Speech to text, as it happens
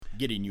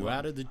getting you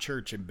out of the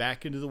church and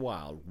back into the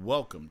wild.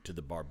 Welcome to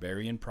the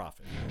Barbarian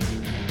Prophet.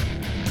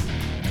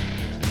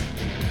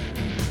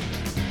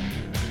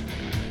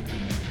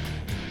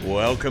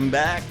 Welcome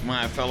back,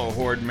 my fellow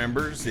Horde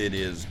members. It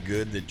is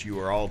good that you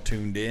are all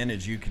tuned in.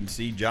 As you can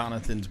see,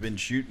 Jonathan's been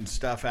shooting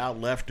stuff out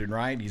left and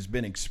right. He's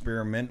been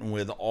experimenting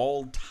with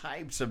all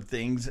types of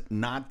things,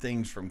 not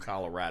things from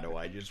Colorado.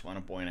 I just want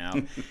to point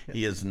out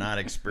he is not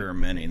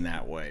experimenting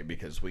that way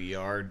because we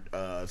are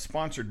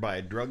sponsored by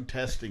a drug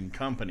testing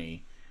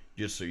company,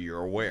 just so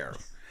you're aware.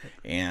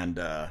 And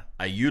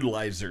I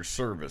utilize their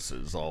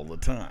services all the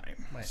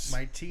time. My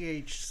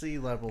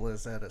THC level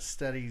is at a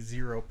steady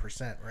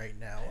 0% right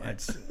now.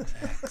 That's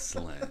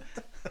excellent.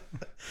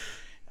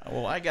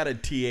 Well, I got a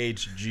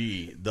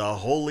THG, the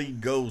Holy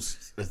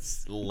Ghost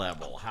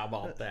level. How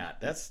about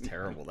that? That's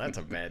terrible. That's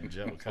a bad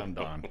joke. Come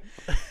on.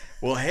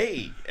 Well,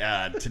 hey,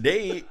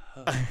 today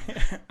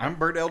I'm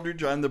Bert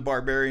Eldridge. I'm the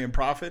Barbarian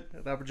Prophet.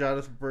 And I'm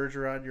Jonathan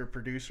Bergeron, your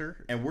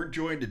producer. And we're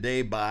joined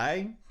today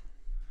by...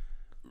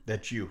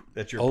 That's you.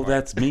 That's your part.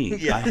 That's me.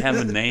 Yeah. I have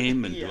a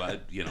name, and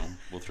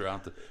we'll throw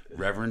out the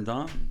Reverend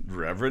Don.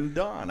 Reverend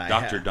Don.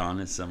 Dr. Don,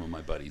 as some of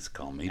my buddies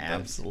call me.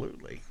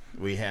 Absolutely.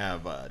 We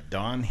have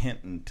Don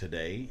Hinton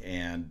today,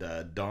 and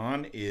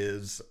Don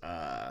is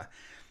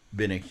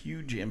been a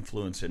huge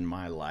influence in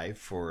my life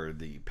for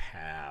the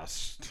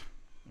past,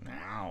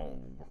 now.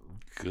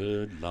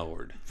 Good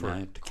Lord. Do I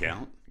have to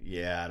count?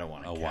 Yeah, I don't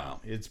want to count. Wow.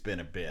 It's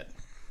been a bit.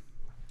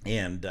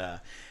 And...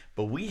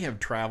 but we have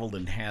traveled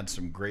and had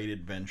some great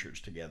adventures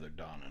together,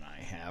 Don and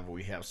I have.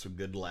 We have some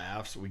good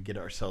laughs. We get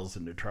ourselves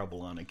into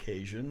trouble on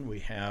occasion. We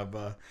have,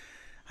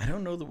 I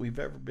don't know that we've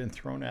ever been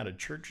thrown out of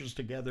churches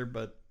together,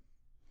 but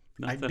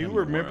I do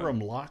remember them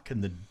locking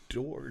the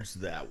doors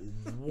that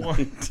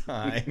one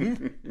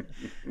time.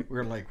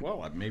 We're like,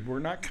 well, maybe we're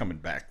not coming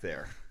back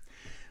there.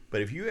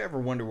 But if you ever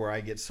wonder where I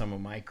get some of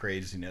my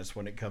craziness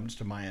when it comes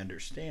to my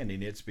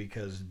understanding, it's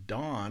because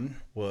Don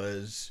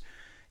was...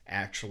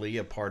 actually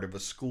a part of a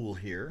school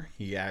here.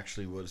 He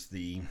actually was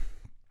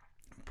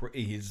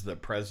he's the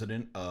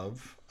president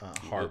of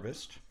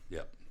Harvest.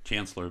 Yep.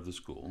 Chancellor of the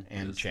school.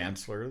 And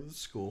chancellor of the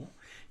school.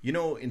 You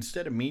know,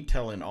 instead of me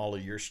telling all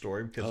of your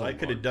story, because I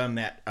could have done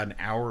that an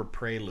hour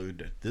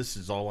prelude, this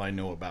is all I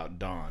know about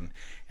Don,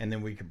 and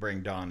then we could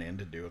bring Don in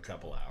to do a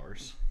couple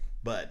hours.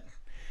 But,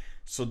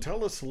 so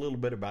tell us a little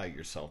bit about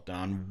yourself,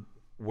 Don.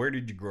 Where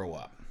did you grow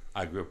up?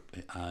 I grew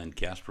up in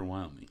Casper,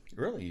 Wyoming.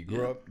 Really? You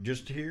grew up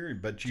just here,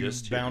 but you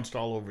bounced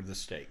all over the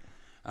state?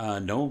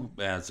 No,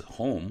 as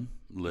home,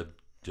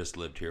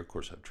 lived here. Of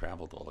course, I've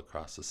traveled all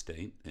across the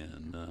state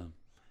and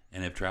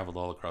have traveled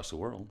all across the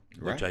world,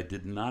 which I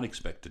did not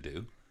expect to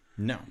do.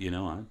 No. You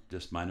know, I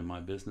just minded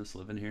my business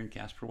living here in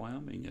Casper,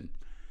 Wyoming. And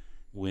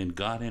when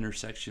God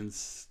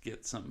intersections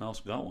get something else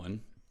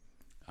going,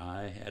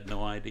 I had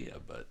no idea.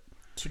 But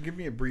so give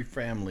me a brief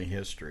family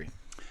history.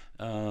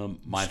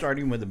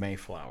 Starting with the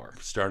Mayflower.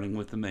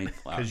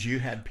 Because you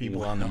had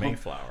people on the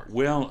Mayflower.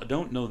 Well, I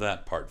don't know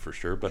that part for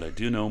sure, but I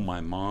do know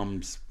my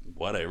mom's,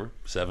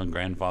 7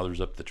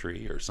 grandfathers up the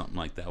tree or something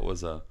like that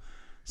was a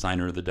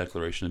signer of the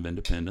Declaration of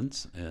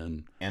Independence.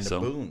 And a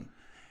Boone.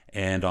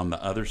 And on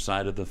the other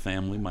side of the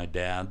family, my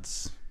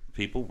dad's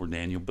people were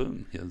Daniel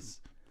Boone.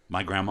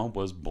 My grandma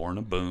was born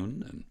a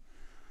Boone, and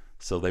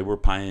so they were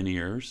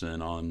pioneers.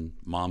 And on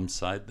mom's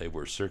side, they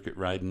were circuit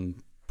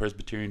riding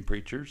Presbyterian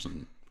preachers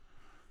and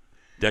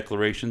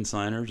Declaration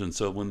signers. And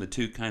so when the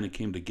two kind of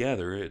came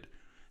together,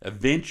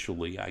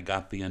 eventually I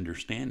got the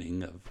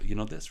understanding of,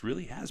 this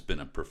really has been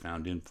a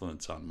profound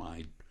influence on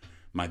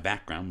my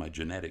background, my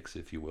genetics,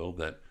 if you will,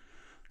 that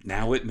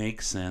now it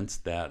makes sense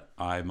that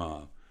I'm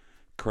a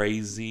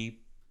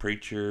crazy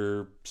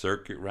preacher,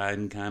 circuit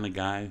riding kind of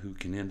guy who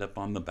can end up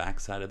on the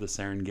backside of the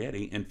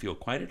Serengeti and feel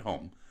quite at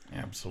home.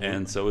 Absolutely.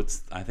 And so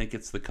I think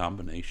it's the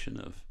combination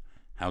of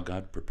how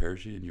God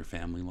prepares you in your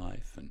family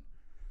life. And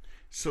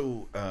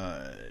so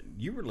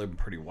you were living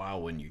pretty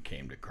wild when you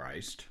came to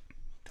Christ.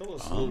 Tell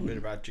us a little bit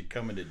about you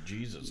coming to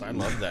Jesus. I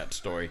love that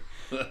story.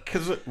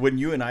 Because when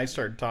you and I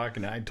started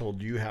talking, I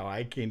told you how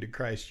I came to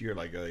Christ. You're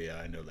like, oh, yeah,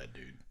 I know that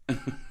dude.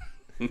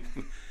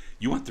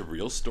 You want the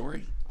real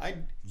story?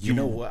 You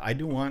know what? I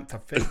do want the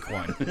fake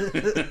one.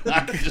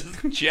 I'm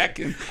just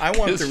checking. I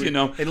want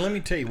the and let me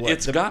tell you what.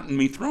 It's gotten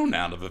me thrown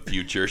out of a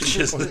few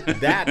churches.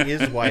 That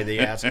is why they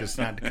ask us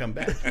not to come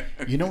back.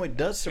 It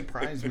does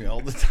surprise me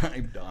all the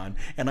time, Don.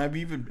 And I've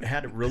even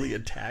had it really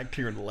attacked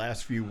here in the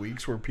last few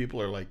weeks where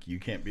people are like, you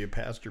can't be a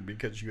pastor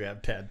because you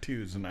have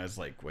tattoos. And I was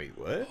like, wait,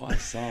 what? Oh, I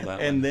saw that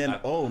and then,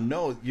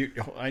 no,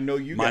 I know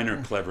you Mine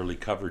are cleverly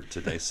covered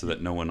today so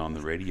that no one on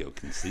the radio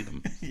can see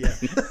them. Yeah.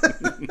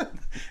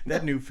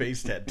 That new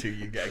face tattoo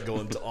you got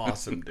going is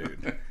awesome,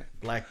 dude.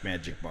 Black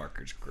magic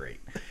marker's great.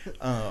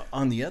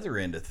 On the other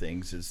end of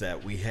things is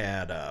that we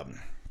had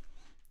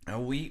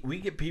we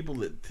get people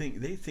that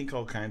think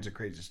all kinds of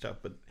crazy stuff,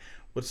 but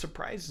what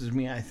surprises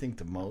me, I think,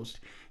 the most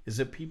is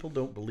that people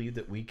don't believe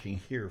that we can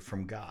hear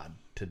from God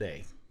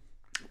today.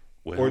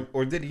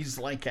 Or that he's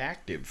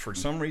active. For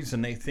some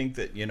reason they think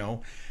that,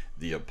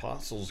 the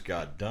apostles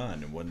got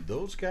done, and when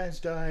those guys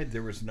died,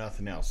 there was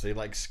nothing else. They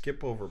like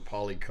skip over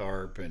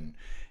Polycarp and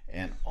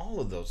all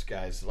of those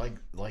guys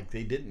like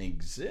they didn't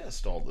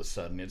exist all of a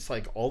sudden. It's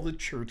like all the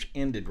church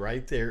ended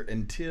right there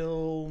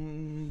until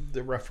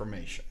the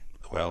Reformation.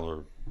 Well,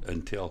 or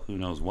until who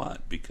knows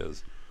what,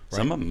 because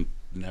some of them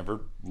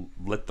never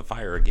lit the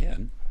fire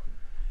again.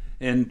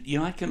 And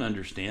I can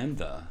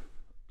understand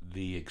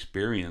the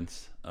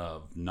experience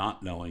of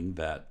not knowing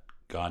that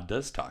God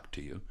does talk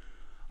to you.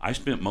 I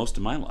spent most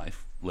of my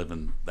life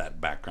living that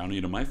background.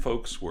 My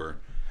folks were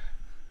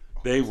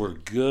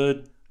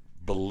good,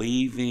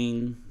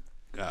 believing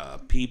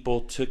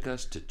people, took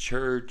us to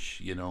church.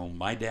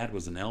 My dad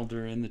was an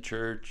elder in the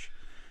church.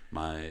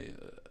 My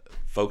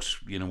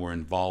folks, were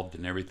involved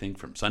in everything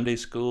from Sunday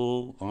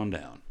school on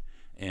down.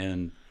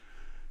 And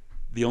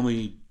the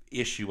only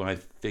issue I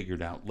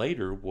figured out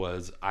later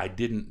was I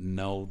didn't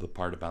know the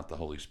part about the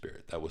Holy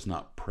Spirit. That was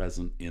not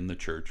present in the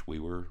church we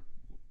were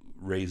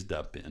raised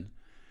up in.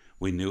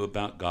 We knew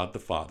about God the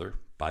Father.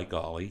 By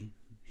golly,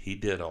 he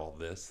did all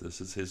this.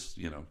 This is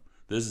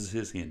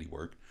his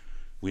handiwork.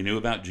 We knew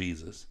about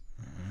Jesus,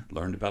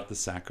 learned about the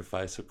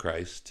sacrifice of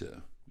Christ.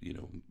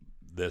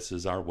 This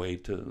is our way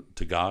to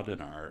God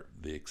and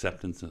the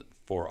acceptance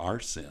for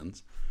our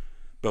sins.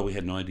 But we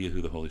had no idea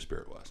who the Holy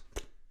Spirit was.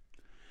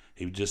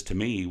 He just, to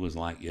me, was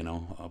like,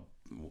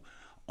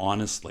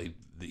 honestly,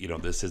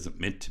 this isn't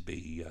meant to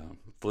be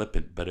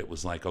flippant, but it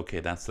was like, okay,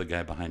 that's the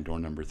guy behind door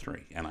number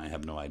 3, and I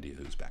have no idea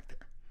who's back there.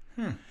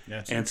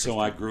 And so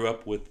I grew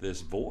up with this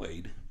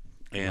void,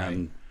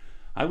 and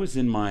I was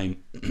in my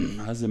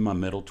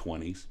middle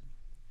 20s,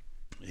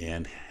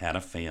 and had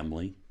a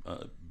family,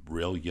 a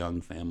real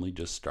young family,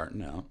 just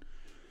starting out,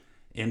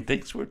 and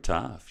things were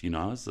tough.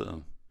 I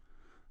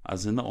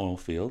was in the oil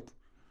field.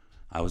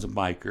 I was a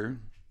biker.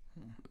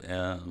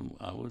 I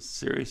was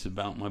serious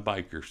about my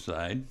biker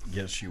side.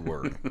 Yes, you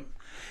were.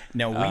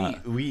 Now,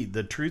 we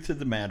the truth of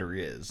the matter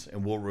is,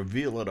 and we'll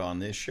reveal it on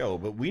this show,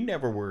 but we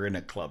never were in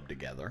a club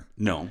together.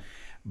 No.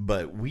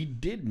 But we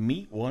did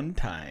meet one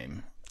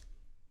time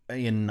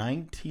in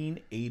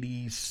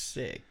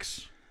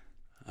 1986.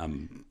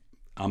 I'm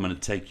going to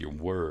take your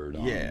word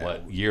on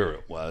what year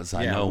it was.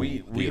 I know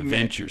the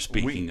event you're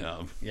speaking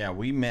of. Yeah,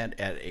 we met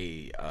at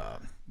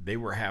they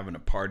were having a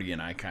party,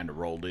 and I kind of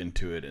rolled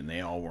into it, and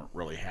they all weren't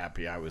really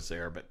happy I was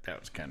there, but that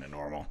was kind of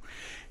normal.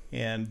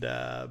 And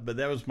but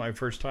that was my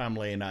first time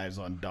laying eyes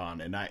on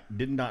Don, and I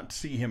did not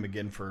see him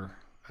again for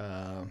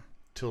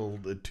till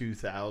the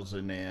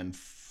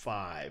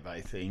 2005,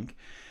 I think.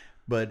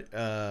 But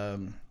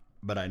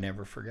I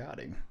never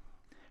forgot him,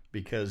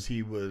 because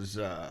he was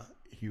a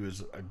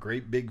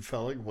great big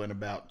fella, went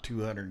about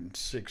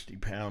 260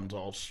 pounds,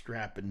 all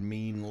strapping,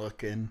 mean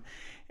looking.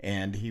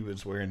 And he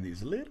was wearing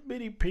these little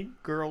bitty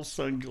pink girl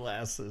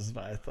sunglasses. And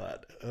I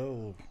thought,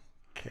 oh,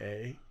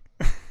 okay.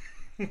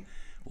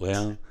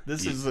 Well,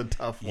 this is a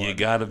tough one. You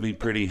got to be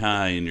pretty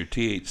high, and your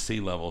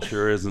THC level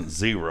sure isn't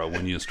 0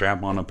 when you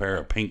strap on a pair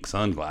of pink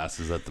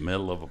sunglasses at the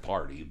middle of a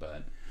party.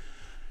 But,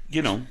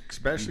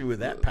 especially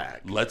with that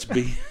pack.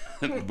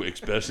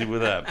 Especially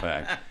with that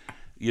pack.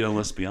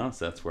 Let's be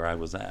honest, that's where I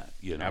was at.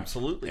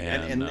 Absolutely.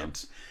 And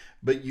that's...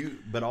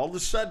 But all of a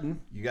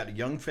sudden, you got a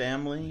young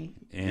family,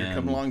 and you're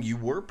coming along. You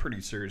were pretty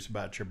serious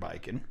about your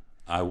biking.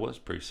 I was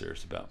pretty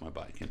serious about my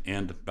biking,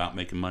 and about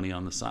making money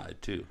on the side,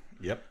 too.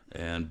 Yep.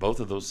 And both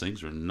of those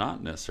things were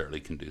not necessarily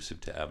conducive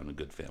to having a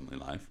good family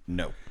life.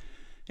 No.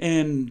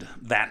 And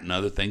that and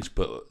other things,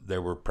 but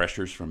there were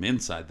pressures from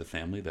inside the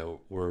family that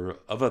were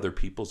of other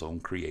people's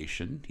own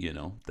creation,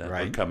 that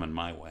were coming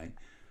my way.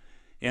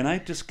 And I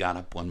just got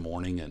up one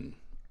morning and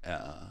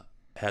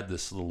had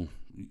this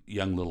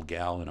young little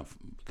gal in a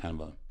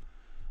kind of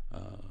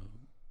a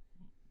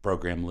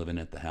program living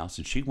at the house,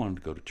 and she wanted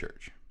to go to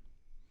church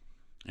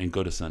and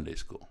go to Sunday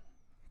school.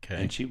 Okay.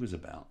 And she was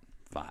about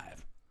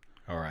 5.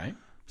 All right.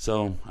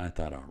 So I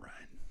thought, all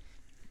right,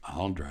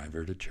 I'll drive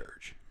her to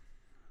church.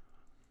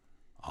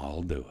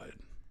 I'll do it.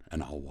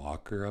 And I'll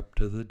walk her up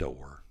to the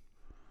door,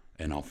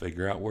 and I'll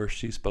figure out where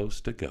she's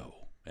supposed to go,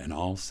 and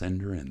I'll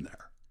send her in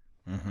there.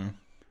 Mm-hmm.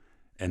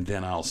 And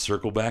then I'll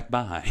circle back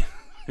by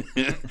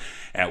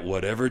at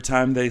whatever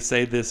time they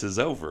say this is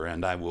over,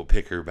 and I will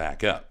pick her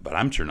back up. But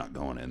I'm sure not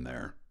going in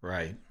there.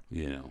 Right.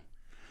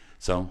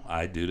 So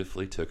I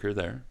dutifully took her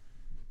there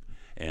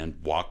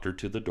and walked her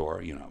to the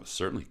door. I was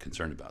certainly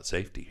concerned about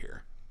safety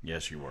here.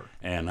 Yes, you were.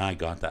 And I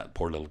got that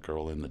poor little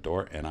girl in the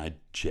door, and I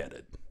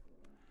jetted.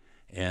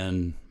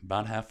 And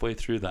about halfway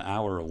through the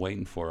hour of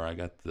waiting for her, I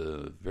got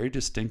the very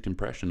distinct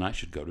impression I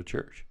should go to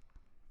church.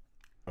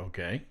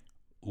 Okay.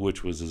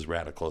 Which was as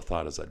radical a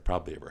thought as I'd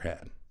probably ever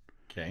had.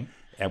 Okay.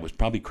 It was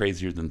probably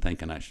crazier than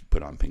thinking I should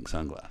put on pink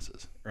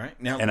sunglasses.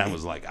 Right. Now, and I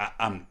was like,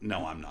 I'm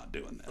not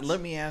doing this. Let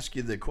me ask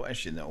you the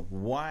question, though.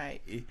 Why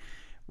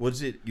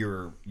was it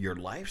your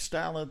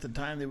lifestyle at the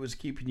time that was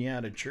keeping you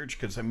out of church?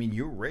 Because,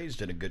 you were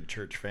raised in a good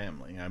church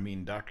family.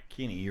 Dr.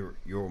 Keeney,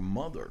 your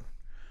mother,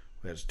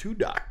 who has 2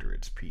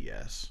 doctorates,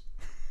 P.S.,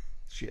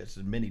 she has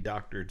as many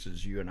doctorates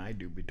as you and I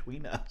do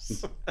between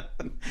us.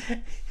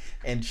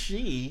 And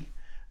she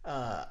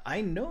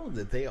I know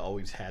that they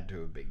always had to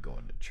have been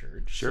going to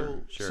church.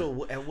 Sure.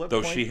 So at what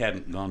Though point? she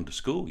hadn't gone to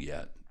school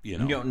yet,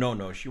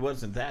 No, she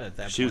wasn't that at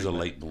that point. She was a but-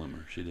 late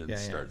bloomer. She didn't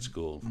start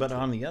school. But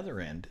on the other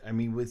end, I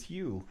mean, with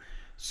you,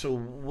 so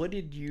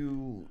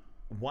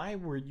why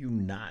were you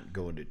not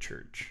going to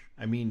church?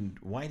 I mean,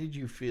 why did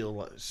you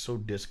feel so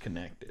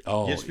disconnected?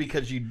 Oh, Just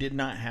because you did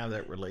not have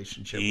that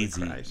relationship with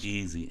Christ?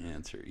 Easy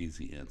answer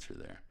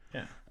there.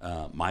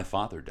 Yeah. My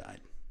father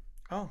died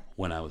Oh.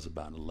 when I was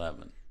about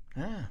 11.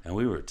 Ah. And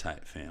we were a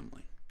tight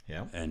family.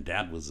 Yeah. And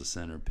Dad was the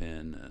center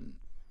pin, and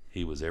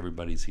he was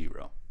everybody's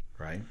hero.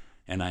 Right.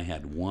 And I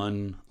had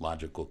one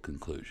logical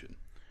conclusion.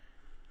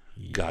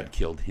 Yeah. God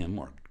killed him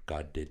or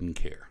God didn't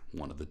care.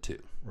 One of the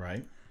two.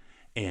 Right.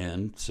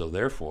 And so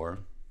therefore,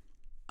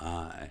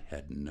 I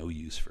had no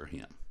use for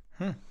him.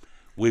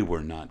 We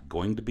were not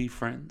going to be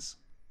friends.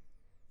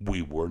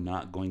 We were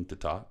not going to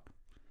talk.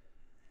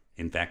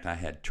 In fact, I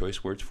had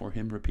choice words for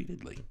him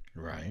repeatedly.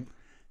 Right.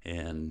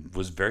 And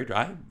was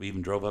I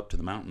even drove up to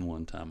the mountain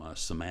one time. I was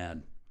so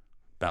mad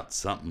about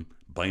something,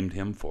 blamed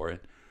him for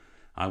it.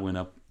 I went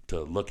up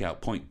to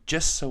Lookout Point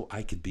just so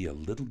I could be a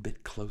little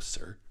bit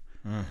closer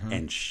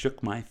and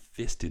shook my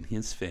fist in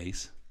his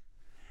face.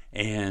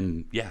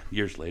 And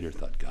years later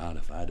thought, God,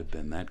 if I'd have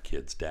been that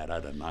kid's dad,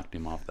 I'd have knocked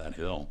him off that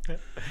hill.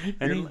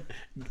 And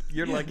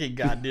You're lucky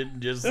God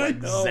didn't just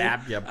know,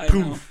 zap you. I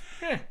Poof.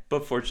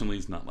 But fortunately,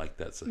 he's not like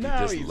that. So he No,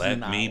 just he's let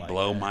not me like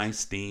blow that. my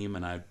steam.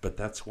 But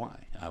that's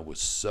why I was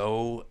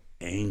so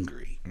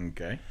angry.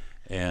 Okay.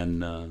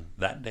 And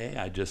that day,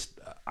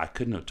 I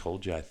couldn't have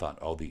told you. I thought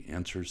all the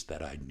answers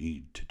that I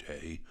need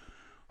today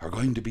are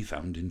going to be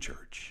found in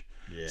church.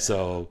 Yeah.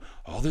 So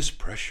all this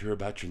pressure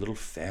about your little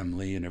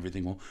family and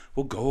everything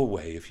will go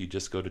away if you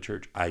just go to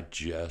church. I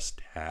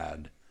just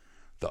had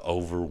the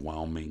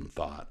overwhelming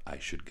thought I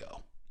should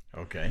go.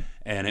 Okay.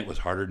 And it was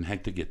harder than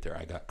heck to get there.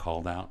 I got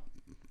called out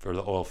for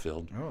the oil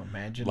field Oh,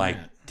 imagine like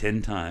that.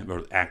 10 times,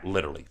 or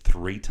literally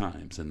 3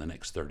 times in the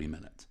next 30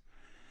 minutes.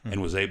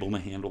 And was able to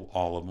handle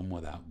all of them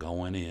without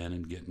going in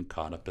and getting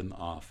caught up in the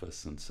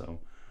office. And so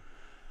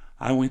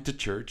I went to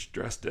church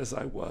dressed as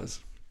I was.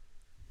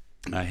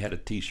 I had a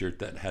T-shirt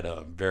that had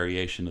a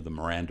variation of the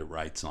Miranda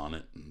rights on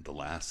it, and the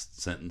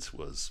last sentence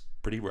was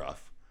pretty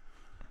rough.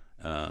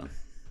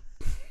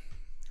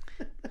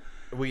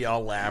 We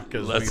all laugh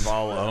because we've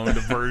all owned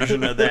a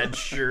version of that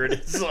shirt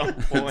at some It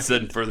point.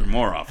 said,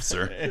 "Furthermore,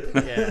 officer."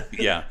 Yeah.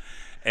 Yeah.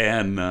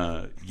 And,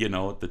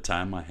 at the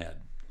time I had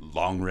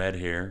long red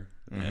hair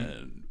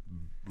and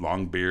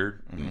long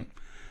beard. And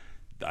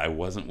I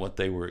wasn't what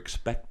they were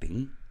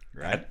expecting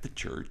at the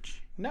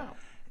church. No.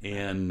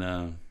 And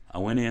I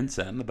went in,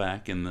 sat in the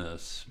back, and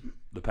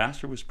the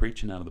pastor was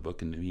preaching out of the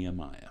book of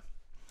Nehemiah.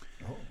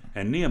 Oh.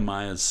 And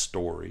Nehemiah's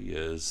story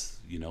is,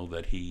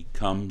 that he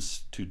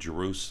comes to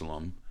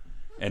Jerusalem,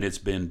 and it's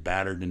been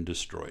battered and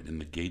destroyed, and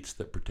the gates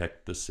that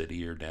protect the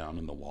city are down,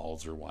 and the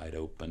walls are wide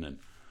open, and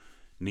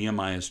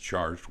Nehemiah's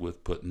charged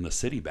with putting the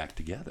city back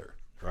together.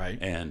 Right.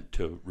 And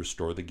to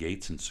restore the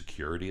gates and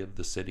security of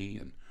the city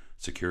and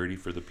security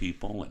for the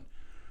people. And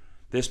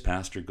this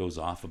pastor goes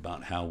off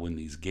about how when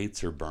these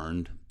gates are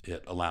burned,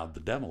 it allowed the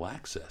devil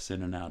access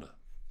in and out of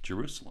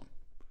Jerusalem.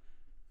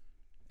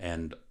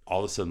 And all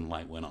of a sudden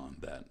light went on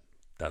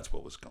that's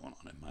what was going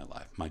on in my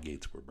life. My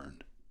gates were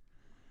burned.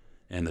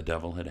 And the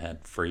devil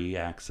had free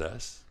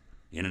access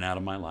in and out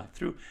of my life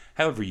through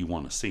however you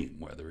want to see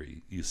him, whether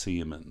you see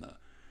him in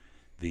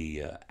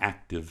the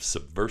active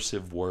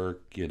subversive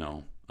work,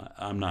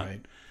 I'm not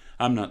Right.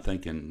 I'm not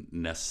thinking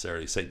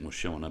necessarily Satan was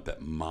showing up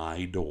at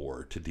my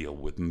door to deal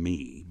with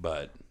me,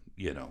 but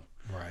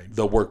Right.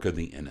 the work of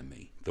the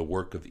enemy, the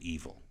work of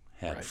evil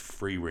had Right.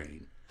 free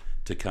reign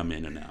to come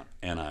in and out,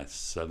 and I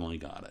suddenly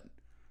got it.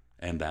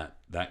 And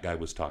that guy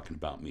was talking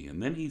about me,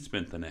 and then he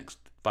spent the next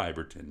 5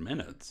 or 10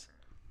 minutes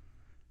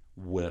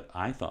what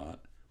I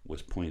thought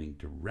was pointing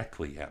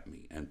directly at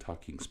me and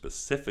talking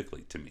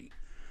specifically to me,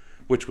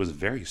 which was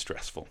very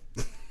stressful.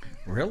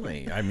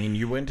 Really? I mean,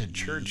 you went to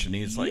church and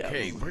he's like, Yeah.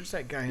 "Hey, where's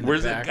that guy in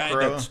Where's the that back guy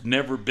row?" that's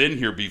never been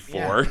here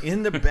before? Yeah,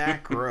 in the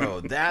back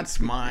row. That's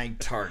my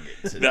target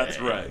today. That's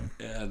right.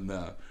 And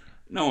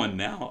knowing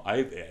now,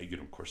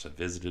 of course, I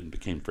visited and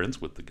became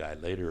friends with the guy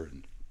later,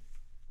 and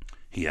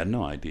he had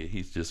no idea.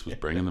 He just was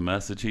bringing the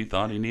message he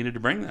thought he needed to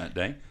bring that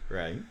day.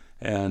 Right.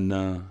 And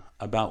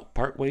about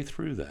partway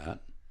through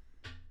that,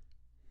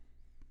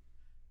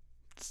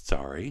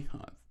 sorry,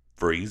 I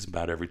freeze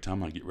about every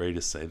time I get ready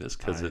to say this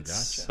because I it's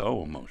gotcha.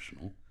 so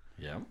emotional.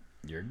 Yep.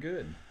 You're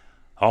good.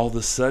 All of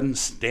a sudden,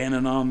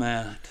 standing on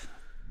that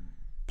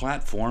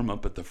platform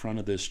up at the front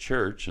of this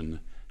church, and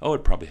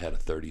it probably had a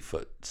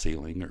 30-foot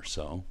ceiling or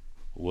so,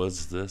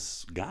 was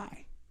this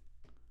guy.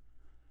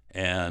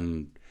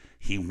 And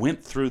he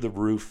went through the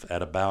roof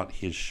at about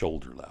his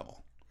shoulder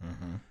level.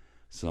 Mm-hmm.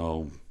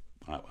 So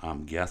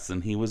I'm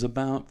guessing he was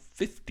about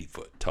 50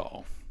 foot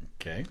tall.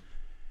 Okay.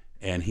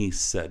 And he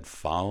said,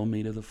 "Follow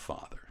me to the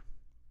Father,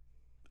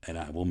 and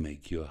I will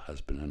make you a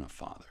husband and a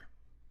father."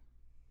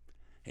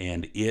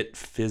 And it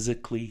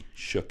physically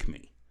shook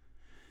me.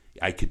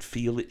 I could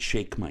feel it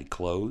shake my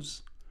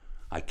clothes.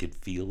 I could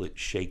feel it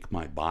shake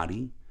my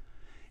body.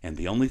 And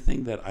the only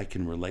thing that I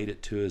can relate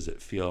it to is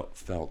it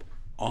felt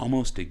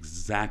almost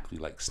exactly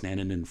like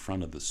standing in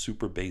front of the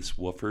super bass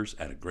woofers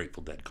at a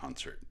Grateful Dead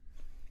concert.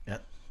 Yeah.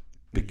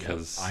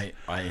 Because I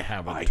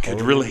have a I total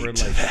could relate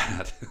to relation.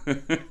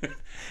 that.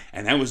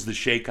 And that was the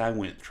shake I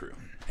went through.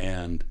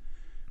 And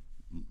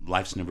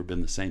life's never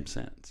been the same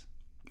since.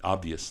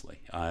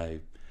 Obviously.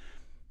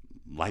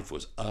 Life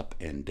was up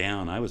and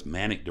down. I was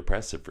manic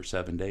depressive for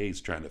 7 days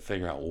trying to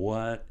figure out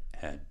what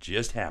had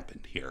just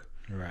happened here.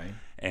 Right.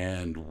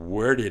 And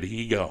where did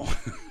he go?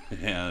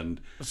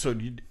 And So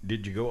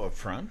did you go up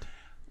front?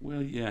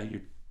 well, yeah,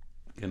 you're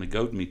going to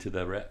goad me to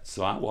the rest.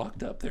 So I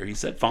walked up there. He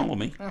said, follow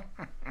me.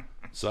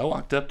 So I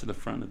walked up to the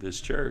front of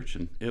this church,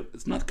 and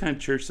it's not the kind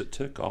of church that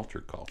took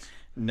altar calls.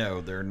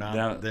 No, they're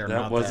not.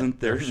 That wasn't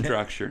their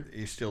structure.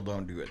 You still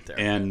don't do it there.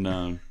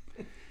 And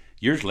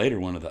years later,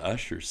 one of the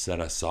ushers said,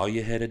 I saw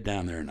you headed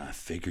down there, and I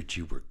figured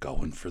you were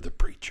going for the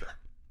preacher.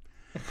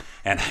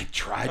 And I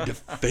tried to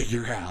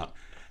figure out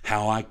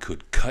how I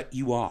could cut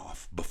you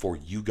off before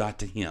you got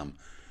to him,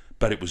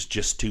 but it was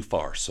just too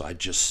far. So I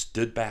just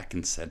stood back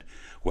and said,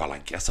 well, I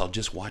guess I'll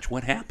just watch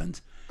what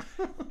happens.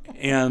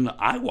 And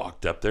I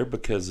walked up there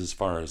because, as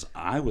far as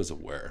I was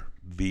aware,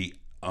 the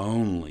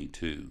only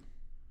two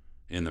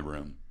in the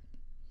room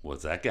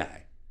was that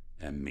guy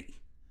and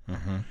me.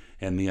 Mm-hmm.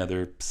 And the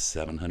other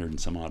 700 and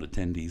some odd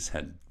attendees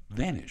had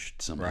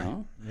vanished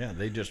somehow. Right. Yeah,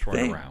 they just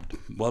weren't around.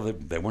 Well,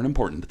 they weren't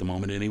important at the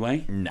moment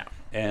anyway. No.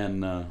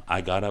 And I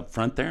got up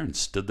front there and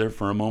stood there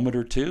for a moment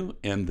or two,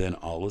 and then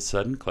all of a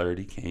sudden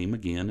clarity came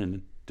again in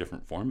a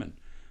different form, and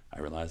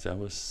I realized I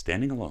was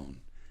standing alone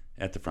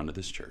at the front of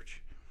this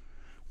church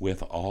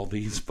with all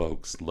these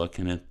folks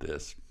looking at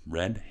this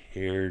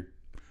red-haired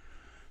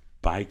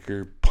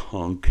biker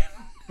punk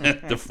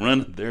at the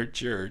front of their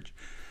church.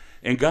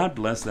 And God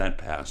bless that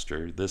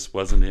pastor. This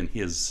wasn't in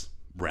his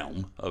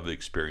realm of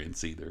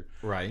experience either.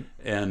 Right.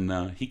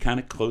 And he kind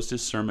of closed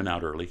his sermon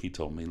out early, he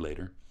told me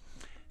later.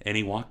 And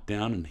he walked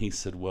down and he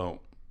said, well,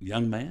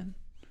 young man,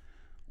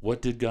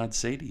 what did God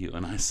say to you?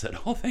 And I said,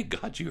 oh,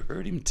 thank God you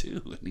heard him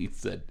too. And he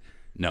said,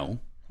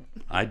 no,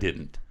 I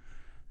didn't.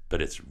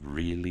 But it's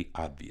really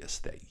obvious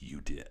that you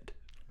did.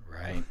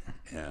 Right.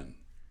 And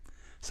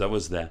so that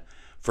was the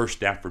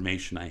first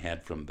affirmation I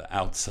had from the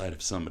outside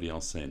of somebody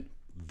else saying,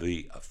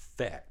 the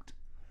effect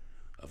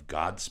of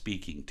God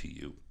speaking to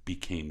you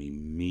became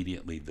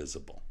immediately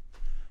visible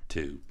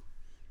to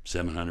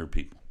 700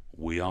 people.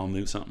 We all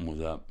knew something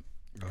was up.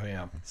 Oh,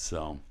 yeah.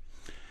 So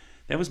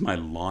that was my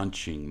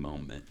launching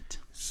moment.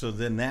 So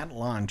then that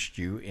launched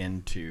you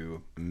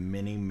into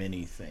many,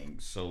 many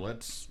things. So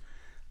let's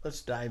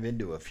dive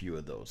into a few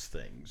of those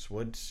things.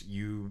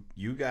 You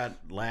got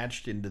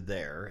latched into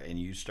there and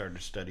you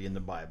started studying the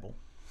Bible.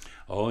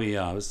 Oh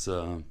yeah,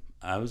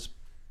 I was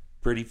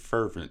pretty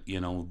fervent.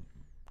 You know,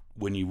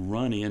 when you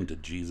run into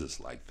Jesus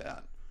like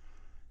that,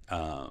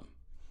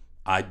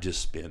 I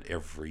just spent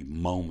every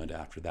moment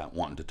after that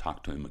wanting to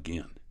talk to him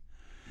again.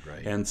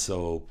 Right. And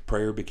so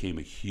prayer became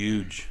a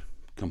huge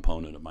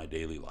component of my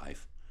daily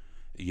life.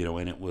 You know,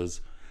 and it was,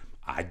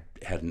 I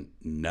hadn't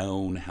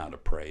known how to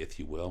pray, if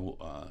you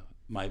will.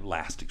 My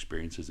last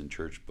experiences in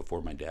church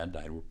before my dad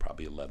died were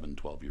probably 11,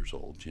 12 years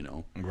old, you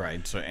know.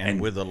 Right. So,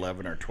 and with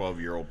 11 or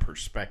 12-year-old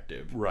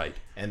perspective. Right.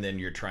 And then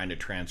you're trying to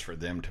transfer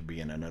them to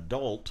being an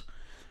adult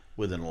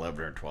with an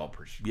 11 or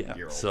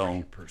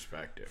 12-year-old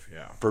perspective.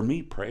 Yeah. For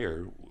me,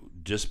 prayer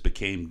just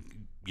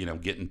became, you know,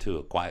 getting to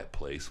a quiet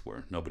place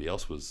where nobody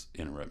else was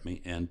interrupting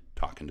me and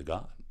talking to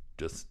God.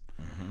 Just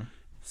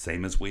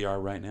same as we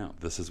are right now.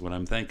 This is what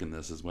I'm thinking.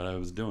 This is what I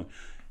was doing.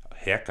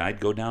 Heck, I'd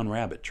go down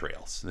rabbit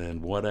trails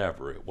and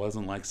whatever. It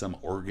wasn't like some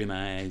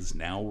organized,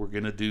 now we're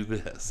going to do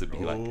this. It'd be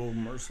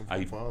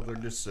merciful Father,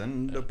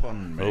 descend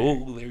upon me.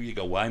 Oh, there you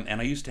go. Well, and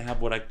I used to have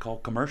what I call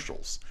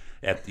commercials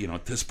at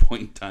this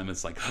point in time.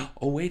 It's like,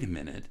 oh, wait a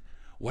minute.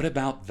 What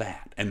about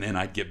that? And then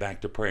I'd get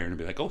back to prayer and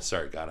be like, oh,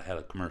 sorry, God, I had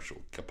a commercial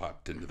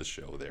popped into the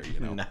show there, you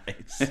know.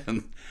 Nice.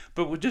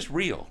 But we're just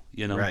real,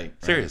 you know. Right.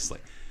 Seriously.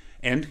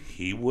 And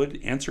he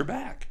would answer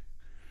back.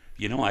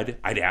 You know,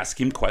 I'd ask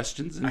him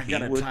questions, and I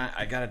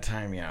gotta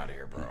time you out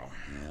here, bro.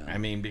 Yeah. I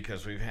mean,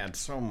 because we've had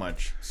so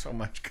much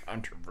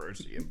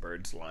controversy in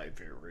Bert's life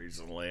here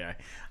recently.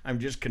 I'm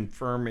just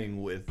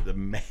confirming with the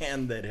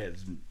man that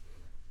has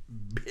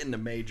been a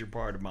major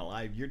part of my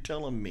life. You're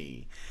telling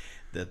me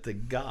that the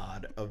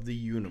God of the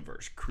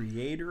universe,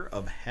 creator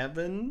of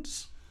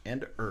heavens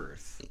and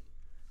earth,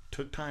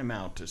 took time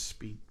out to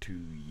speak to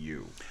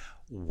you.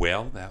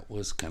 Well, that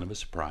was kind of a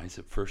surprise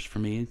at first for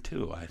me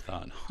too. I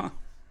thought,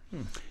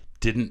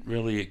 didn't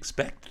really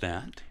expect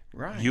that.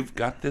 Right. You've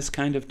got this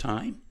kind of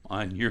time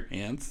on your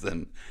hands,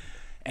 and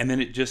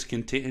then it just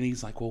continued. And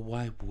he's like, well,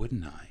 why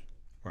wouldn't I?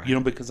 Right. You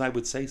know, because I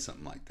would say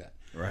something like that.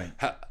 Right.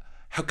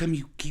 How come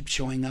you keep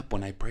showing up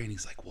when I pray? And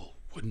he's like, well,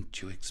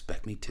 wouldn't you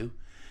expect me to?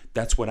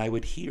 That's what I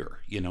would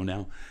hear. You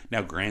know,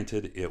 now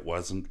granted, it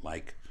wasn't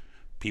like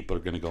people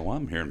are going to go,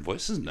 I'm hearing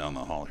voices down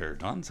the hall here.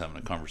 Don's having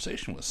a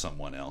conversation with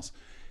someone else.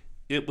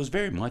 It was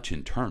very much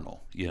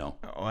internal, you know.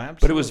 Oh, absolutely.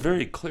 But it was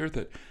very clear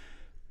that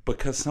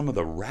because some of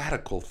the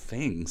radical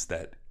things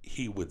that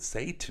he would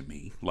say to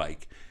me,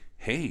 like,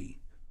 hey,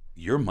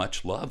 you're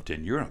much loved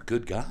and you're a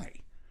good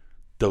guy.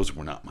 Those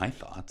were not my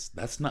thoughts.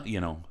 That's not,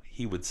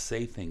 he would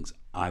say things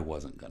I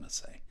wasn't going to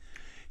say.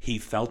 He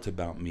felt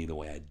about me the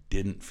way I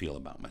didn't feel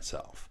about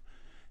myself.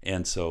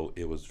 And so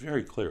it was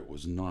very clear it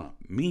was not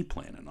me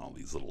planning all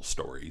these little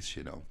stories,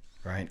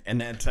 Right. And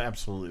that's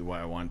absolutely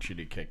why I want you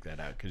to kick that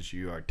out, because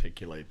you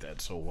articulate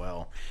that so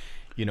well.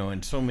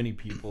 And so many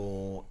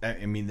people,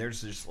 I mean,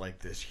 there's just like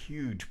this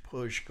huge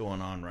push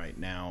going on right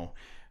now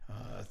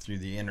through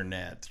the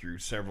internet, through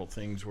several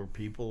things where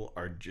people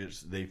are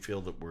they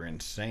feel that we're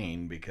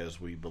insane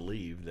because we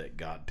believe that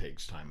God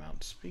takes time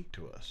out to speak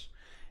to us.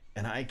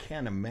 And I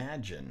can't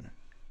imagine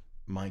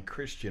my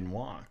Christian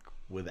walk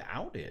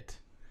without it.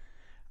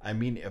 I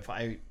mean, if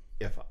I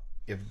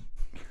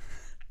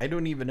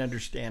don't even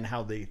understand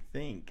how they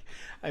think.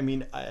 I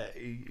mean,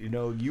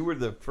 you were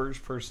the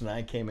first person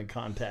I came in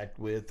contact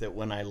with that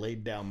when I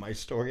laid down my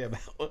story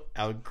about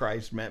how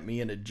Christ met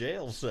me in a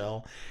jail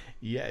cell,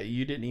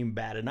 you didn't even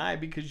bat an eye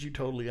because you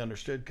totally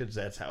understood, because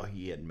that's how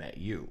he had met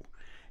you.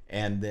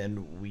 And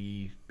then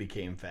we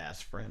became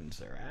fast friends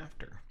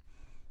thereafter.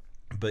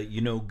 But,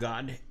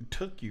 God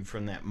took you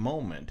from that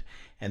moment,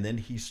 and then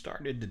he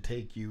started to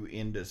take you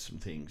into some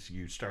things.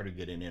 You started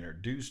getting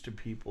introduced to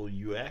people.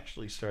 You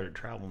actually started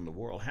traveling the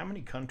world. How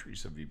many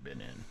countries have you been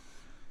in?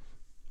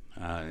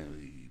 I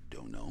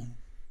don't know.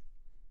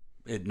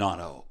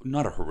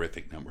 Not a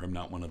horrific number. I'm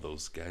not one of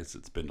those guys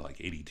that's been to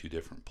like 82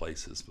 different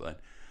places,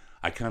 but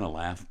I kind of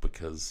laugh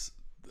because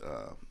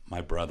my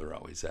brother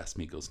always asks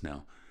me, he goes,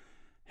 now,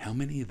 how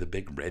many of the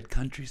big red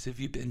countries have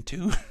you been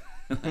to?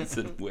 I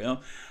said,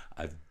 well,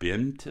 I've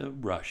been to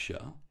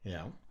Russia.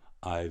 Yeah.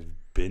 I've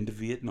been to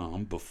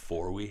Vietnam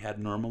before we had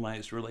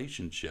normalized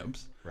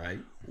relationships. Right.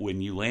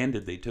 When you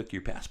landed, they took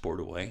your passport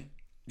away,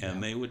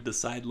 and they would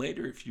decide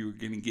later if you were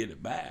going to get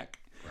it back.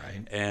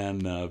 Right.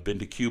 And been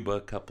to Cuba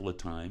a couple of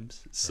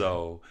times.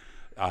 So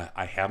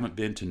I haven't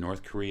been to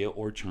North Korea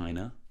or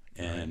China,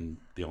 and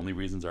the only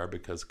reasons are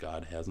because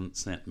God hasn't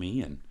sent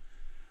me, and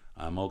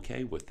I'm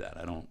okay with that.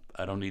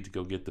 I don't need to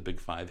go get the big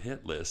 5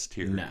 hit list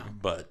here. No.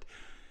 But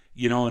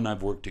and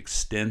I've worked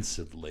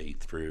extensively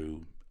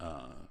through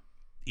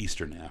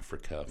Eastern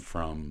Africa,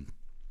 from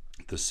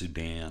the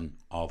Sudan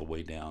all the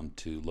way down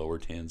to Lower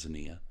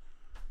Tanzania,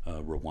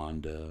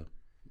 Rwanda,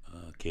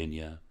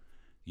 Kenya,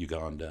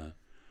 Uganda,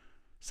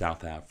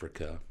 South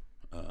Africa,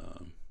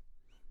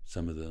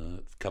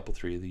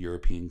 three of the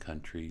European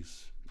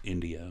countries,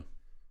 India.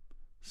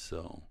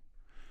 So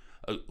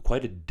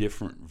quite a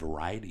different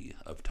variety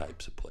of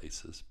types of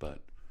places, but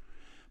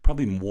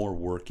probably more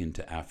work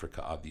into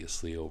Africa,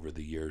 obviously, over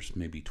the years,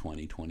 maybe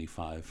 20,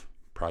 25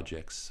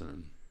 projects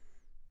and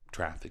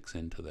traffics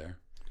into there.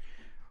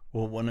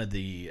 Well, one of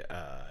the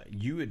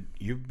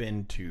you've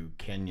been to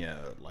Kenya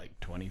like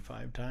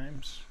 25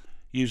 times?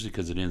 Usually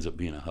because it ends up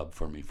being a hub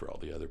for me for all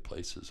the other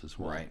places as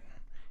well. Right.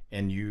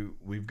 And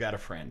we've got a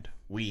friend.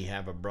 We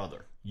have a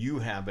brother. You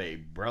have a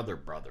brother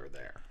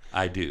there.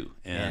 I do,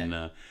 and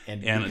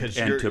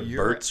to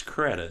you're Bert's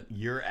credit,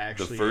 you're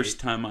actually the first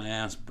time I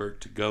asked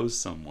Bert to go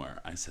somewhere,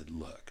 I said,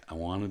 "Look, I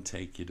want to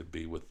take you to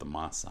be with the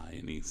Maasai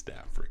in East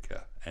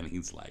Africa," and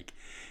he's like,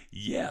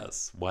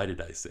 "Yes." Why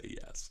did I say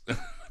yes?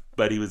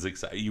 But he was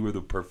excited. You were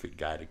the perfect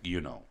guy to,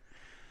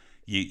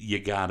 you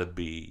got to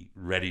be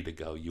ready to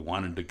go. You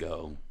wanted to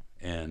go,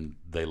 and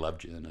they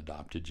loved you and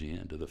adopted you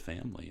into the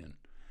family.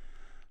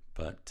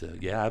 But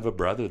I have a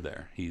brother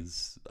there.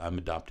 I'm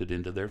adopted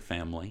into their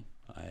family.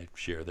 I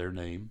share their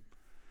name,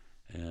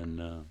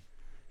 and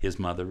his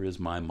mother is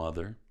my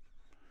mother.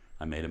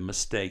 I made a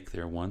mistake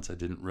there once. I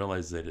didn't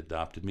realize they'd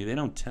adopted me. They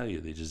don't tell you;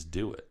 they just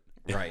do it.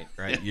 Right.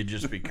 You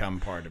just become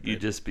part of it. You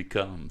just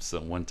become. So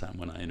one time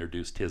when I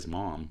introduced his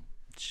mom,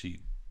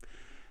 she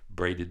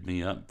braided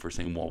me up for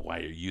saying, "Well, why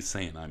are you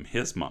saying I'm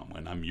his mom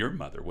when I'm your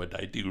mother? What did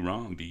I do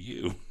wrong to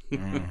you?"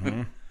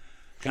 Mm-hmm.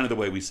 Kind of the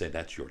way we say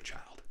that's your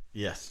child.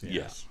 Yes.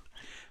 Yeah.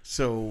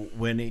 So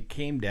when it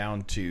came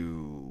down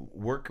to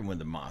working with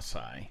the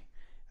Maasai,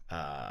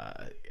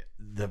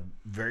 the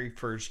very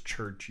first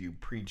church you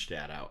preached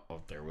at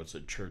out there was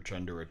a church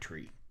under a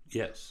tree.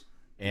 Yes.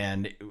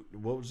 And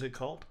what was it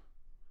called?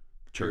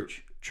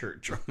 Church.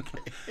 Okay.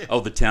 Oh,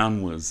 the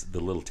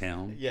little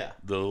town? Yeah.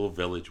 The little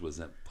village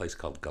was a place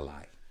called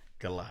Galai.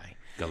 Galai.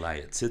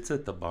 It sits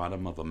at the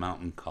bottom of a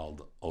mountain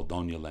called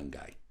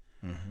Odonyolengai.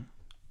 Mm-hmm.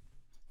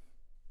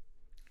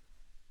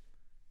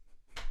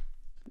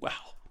 Wow.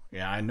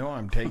 Yeah, I know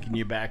I'm taking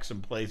you back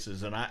some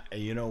places, and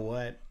you know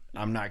what?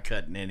 I'm not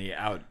cutting any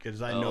out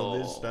because I know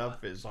this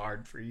stuff is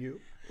hard for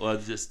you. Well,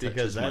 it just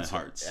touches my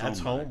heart so much.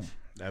 Home.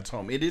 That's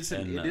home. It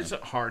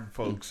isn't hard,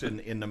 folks,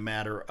 in the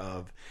matter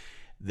of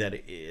that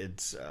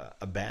it's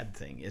a bad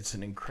thing. It's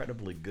an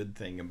incredibly good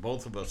thing, and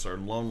both of us are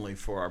lonely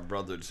for our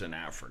brothers in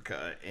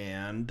Africa,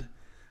 and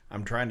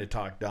I'm trying to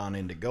talk Don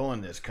into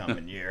going this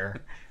coming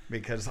year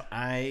because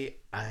I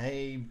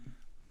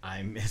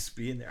miss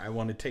being there. I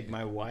want to take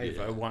my wife.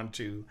 Yeah.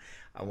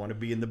 I want to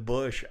be in the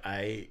bush.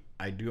 I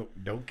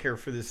don't care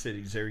for the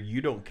cities there.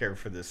 You don't care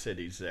for the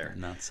cities there.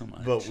 Not so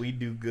much. But we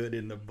do good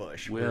in the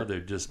bush. Well, they're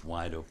just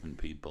wide open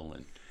people.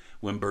 And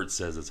when Bert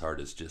says it's hard,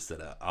 it's just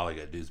that all I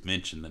got to do is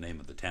mention the name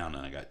of the town,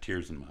 and I got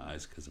tears in my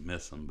eyes because I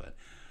miss them. But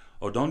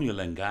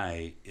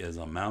Odonyolengai is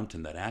a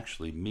mountain that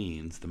actually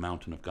means the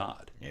mountain of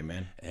God.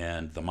 Amen.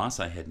 And the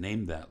Maasai had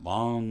named that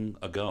long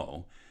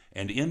ago.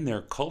 And in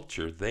their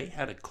culture, they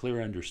had a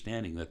clear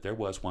understanding that there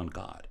was one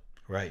God.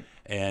 Right.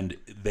 And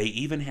they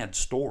even had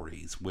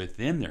stories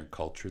within their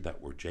culture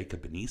that were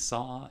Jacob and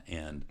Esau,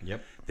 and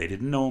they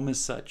didn't know them as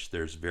such.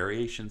 There's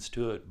variations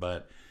to it,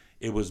 but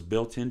it was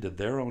built into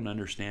their own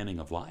understanding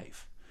of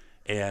life.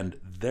 And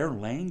their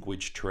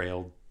language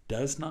trail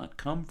does not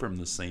come from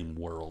the same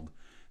world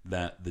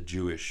that the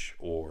Jewish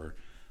or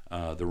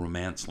the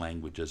Romance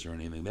languages or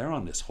anything. They're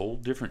on this whole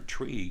different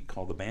tree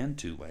called the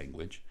Bantu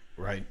language.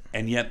 Right.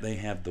 And yet they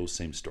have those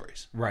same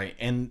stories. Right.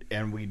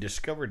 And we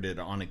discovered it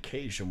on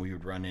occasion. We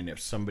would run in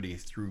if somebody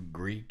threw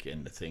Greek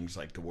into things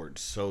like the word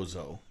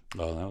sozo.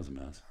 Oh, that was a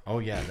mess. Oh,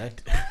 yeah.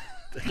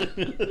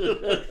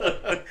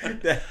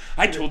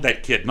 I told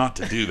that kid not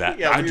to do that.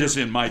 I'm just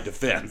in my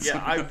defense.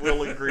 Yeah, I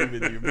will agree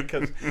with you,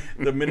 because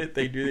the minute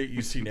they do that,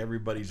 you've seen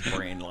everybody's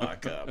brain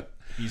lock up.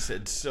 He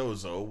said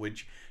sozo,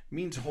 which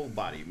means whole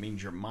body. It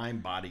means your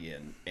mind, body,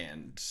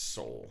 and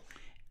soul.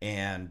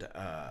 And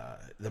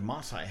the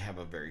Maasai have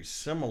a very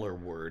similar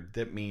word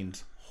that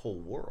means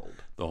whole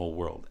world. The whole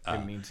world.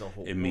 It means the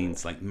whole world. It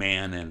means like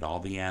man and all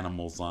the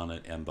animals on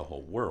it and the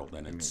whole world.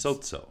 And it's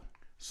Sotso.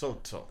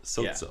 Sotso.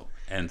 Sotso.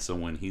 Yeah. And so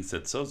when he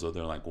said Sozo,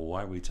 they're like, well,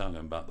 why are we talking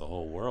about the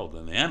whole world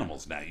and the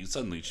animals now? You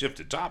suddenly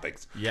shifted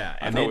topics. Yeah.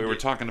 I thought we were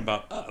talking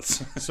about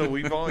us. So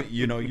we've all,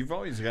 you've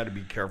always got to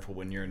be careful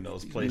when you're in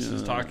those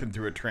places talking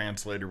through a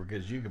translator,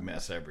 because you can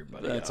mess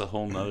everybody up. That's a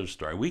whole nother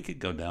story. We could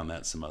go down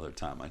that some other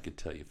time. I could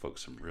tell you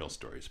folks some real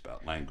stories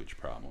about language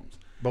problems.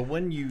 But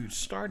when you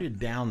started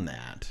down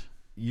that,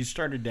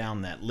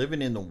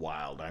 living in the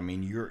wild. I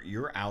mean,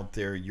 you're out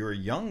there. You're a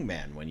young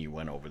man when you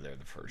went over there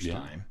the first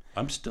time.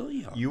 I'm still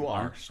young. You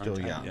are still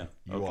young. Yeah.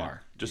 You okay.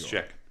 are. Just you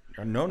check.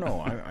 Are. No,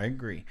 I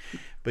agree.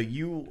 But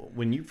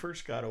when you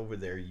first got over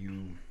there,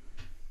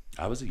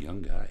 I was a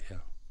young guy,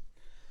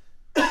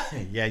 yeah.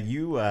 Yeah,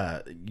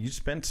 you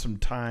spent some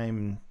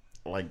time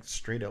like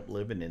straight up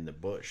living in the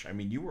bush. I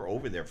mean, you were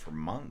over there for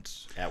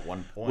months at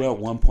one point. Well, at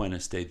one point I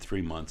stayed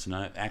 3 months, and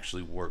I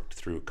actually worked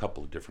through a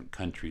couple of different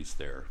countries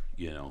there,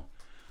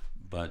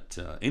 But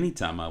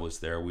anytime I was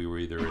there, we were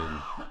either in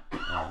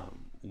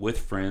with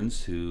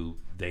friends who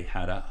they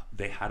had a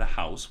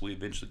house. We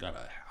eventually got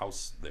a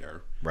house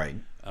there. Right.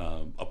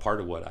 A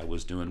part of what I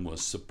was doing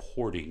was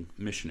supporting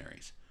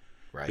missionaries.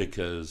 Right.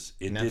 Because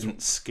it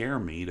didn't scare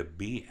me to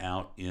be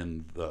out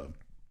in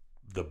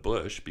the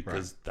bush,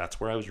 because that's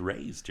where I was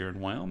raised here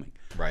in Wyoming.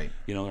 Right.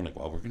 They're like,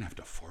 well, we're going to have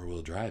to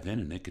 4-wheel drive in,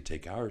 and it could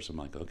take hours. I'm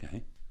like,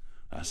 okay,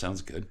 that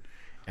sounds good.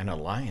 And a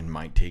lion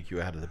might take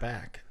you out of the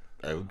back.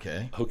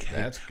 Okay.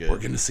 That's good. We're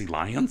going to see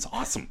lions?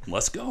 Awesome.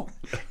 Let's go.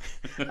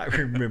 I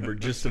remember,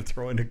 just to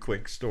throw in a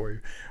quick story,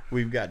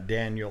 we've got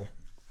Daniel.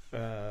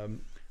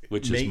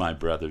 Which is my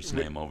brother's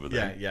name over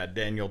there. Yeah,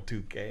 Daniel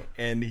Touquet.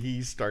 And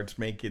he starts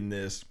making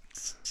this.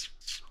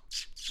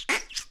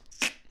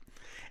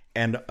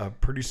 And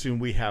pretty soon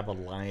we have a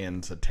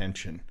lion's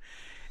attention.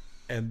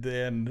 And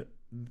then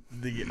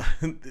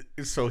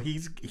so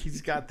he's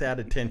got that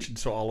attention,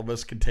 so all of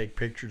us can take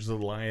pictures of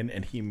the lion,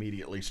 and he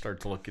immediately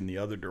starts looking the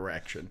other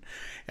direction,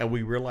 and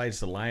we realize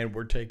the lion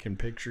we're taking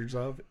pictures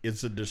of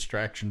is a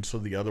distraction, so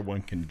the other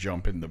one can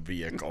jump in the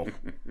vehicle.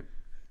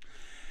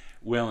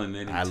 Well, and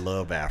then I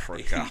love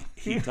Africa.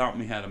 He taught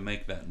me how to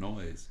make that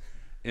noise,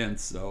 and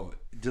so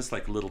just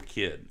like a little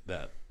kid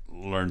that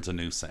learns a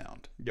new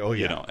sound. Oh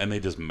yeah, and they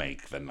just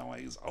make the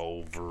noise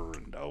over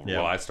and over. Yeah.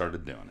 Well, I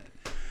started doing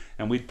it.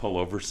 And we'd pull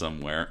over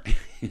somewhere,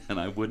 and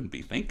I wouldn't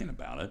be thinking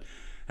about it,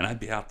 and I'd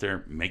be out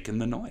there making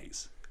the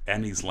noise.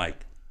 And he's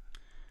like,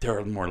 there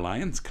are more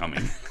lions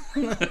coming.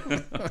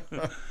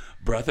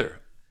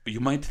 Brother,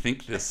 you might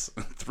think this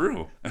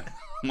through. I'm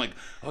like,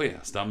 oh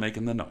yeah, stop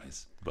making the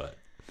noise. But,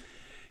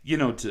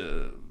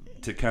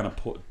 to kind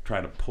of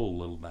try to pull a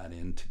little of that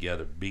in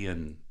together,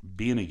 being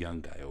a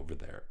young guy over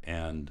there,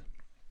 and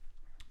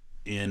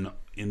in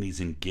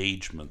these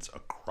engagements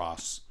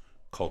across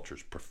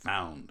cultures,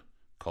 profound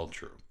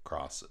culture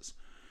crosses.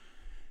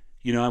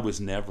 I was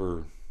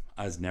never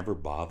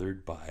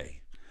bothered by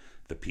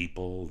the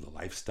people, the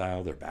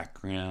lifestyle, their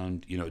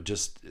background.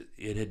 Just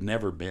it had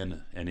never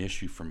been an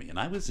issue for me. And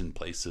I was in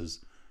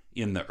places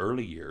in the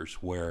early years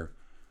where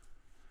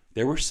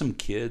there were some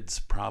kids,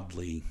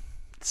 probably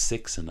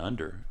 6 and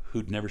under,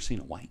 who'd never seen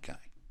a white guy.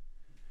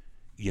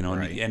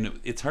 Right. And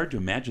it's hard to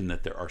imagine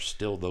that there are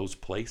still those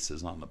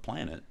places on the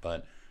planet,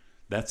 but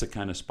that's the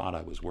kind of spot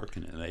I was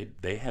working in.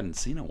 They hadn't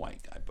seen a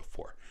white guy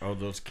before. Oh,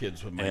 those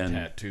kids with my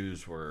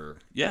tattoos were...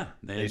 Yeah.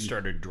 They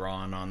started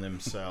drawing on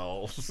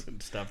themselves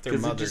and stuff.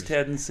 Because they just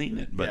hadn't seen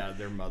it. But, yeah,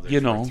 their mothers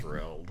were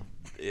thrilled.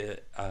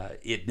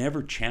 It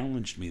never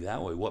challenged me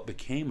that way. What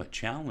became a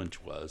challenge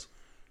was,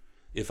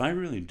 if I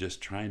really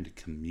just trying to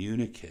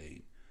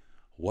communicate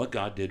what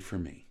God did for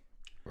me,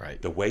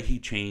 Right. the way he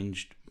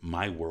changed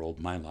my world,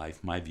 my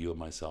life, my view of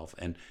myself,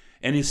 and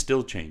he's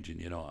still changing.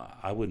 You know,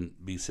 I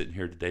wouldn't be sitting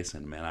here today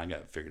saying, man, I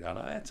got it figured out.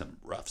 I had some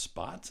rough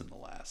spots in the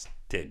last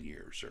 10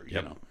 years, or,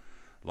 you know,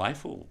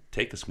 life will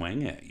take a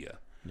swing at you.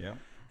 Yeah.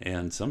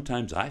 And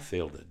sometimes I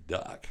fail to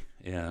duck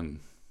and,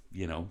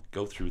 you know,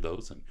 go through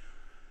those.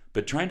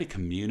 But trying to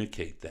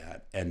communicate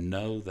that and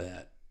know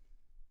that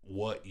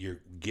what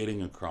you're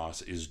getting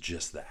across is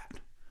just that.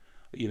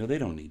 You know, they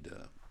don't need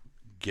to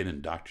get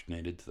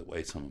indoctrinated to the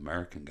way some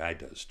American guy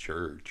does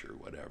church or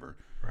whatever.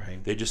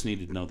 Right. They just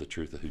needed to know the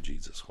truth of who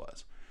Jesus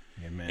was.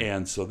 Amen.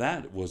 And so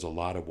that was a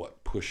lot of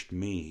what pushed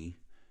me,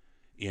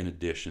 in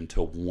addition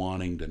to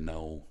wanting to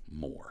know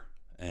more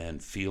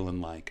and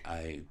feeling like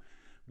I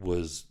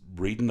was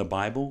reading the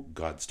Bible,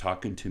 God's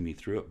talking to me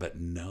through it, but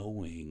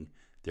knowing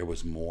there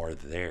was more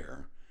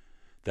there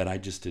that I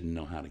just didn't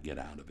know how to get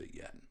out of it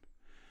yet.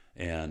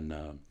 And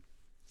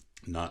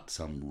not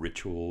some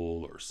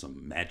ritual or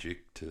some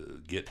magic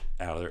to get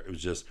out of there. It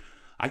was just,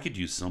 I could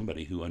use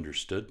somebody who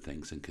understood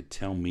things and could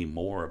tell me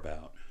more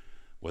about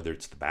whether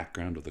it's the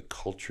background of the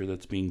culture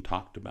that's being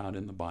talked about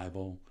in the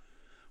Bible,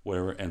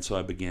 whatever. And so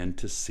I began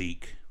to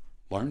seek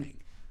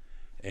learning.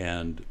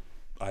 And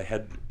I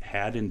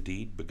had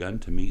indeed begun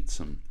to meet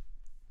some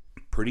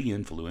pretty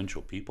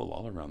influential people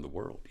all around the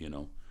world, you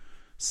know,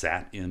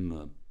 sat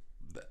in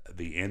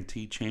the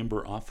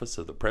antechamber office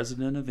of the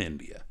president of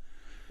India.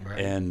 Right.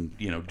 And,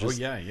 you know,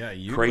 just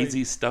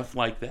crazy stuff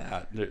like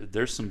that.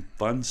 There's some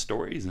fun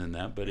stories in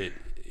that, but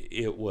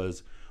it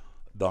was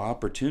the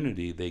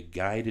opportunity. They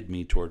guided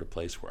me toward a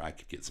place where I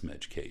could get some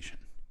education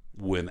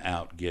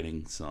without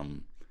getting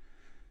some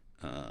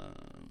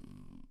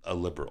a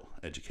liberal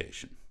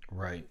education.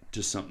 Right.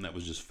 Just something that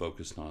was just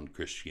focused on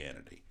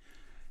Christianity.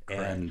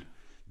 Correct. And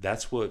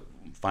that's what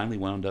finally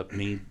wound up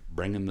me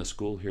bringing the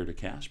school here to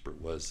Casper.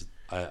 Was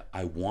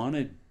I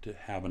wanted to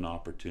have an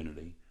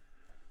opportunity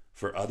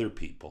for other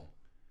people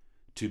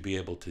to be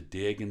able to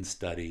dig and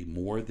study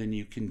more than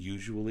you can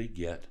usually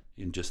get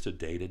in just a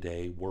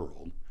day-to-day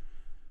world,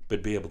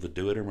 but be able to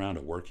do it around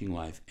a working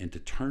life and to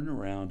turn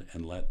around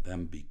and let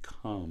them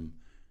become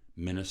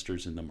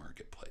ministers in the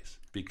marketplace.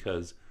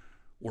 Because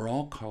we're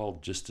all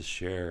called just to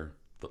share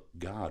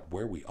God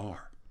where we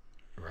are.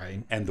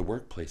 Right. And the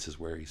workplace is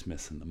where he's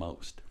missing the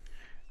most.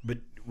 But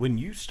when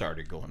you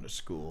started going to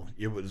school,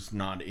 it was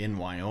not in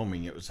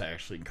Wyoming. It was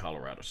actually in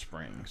Colorado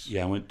Springs.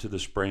 Yeah, I went to the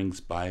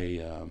Springs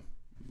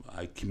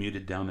I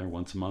commuted down there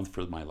once a month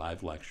for my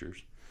live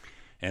lectures.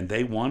 And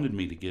they wanted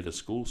me to get a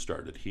school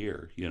started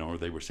here, you know, or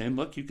they were saying,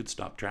 look, you could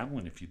stop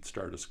traveling if you'd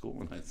start a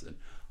school. And I said,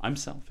 I'm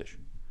selfish.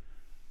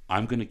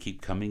 I'm going to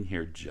keep coming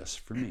here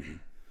just for me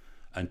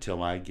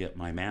until I get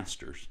my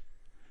master's.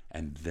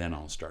 And then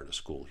I'll start a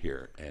school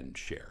here and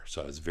share.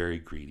 So I was very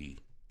greedy.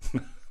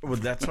 Well,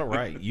 that's all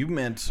right. You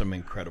met some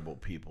incredible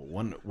people.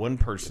 One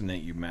person that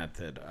you met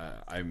that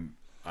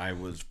I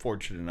was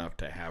fortunate enough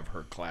to have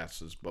her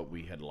classes, but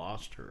we had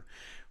lost her,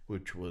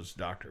 which was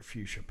Dr.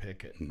 Fuchsia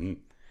Pickett. Mm-hmm.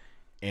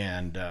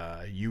 And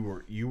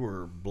you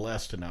were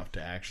blessed enough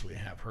to actually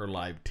have her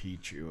live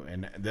teach you,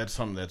 and that's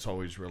something that's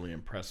always really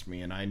impressed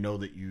me. And I know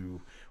that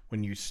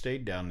when you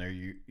stayed down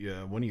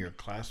there, one of your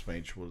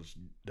classmates was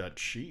Dutch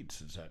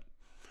Sheets. Is that?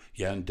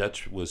 Yeah, and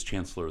Dutch was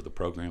chancellor of the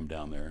program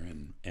down there,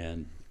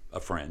 and a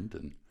friend,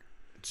 and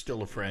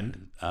still a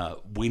friend.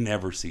 We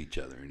never see each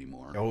other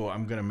anymore. Oh,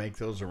 I'm going to make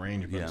those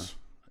arrangements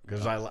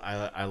because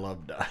I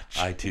love Dutch.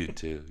 I do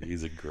too.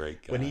 He's a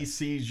great guy. When he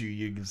sees you,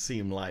 you can see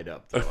him light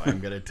up. Though I'm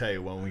going to tell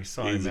you, when we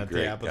saw him at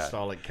the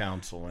Apostolic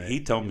Council, he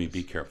told me,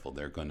 "Be careful.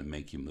 They're going to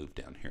make you move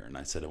down here." And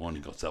I said, "I want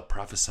to go. So I'll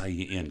prophesy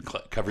you in.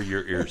 Cover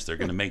your ears. They're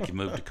going to make you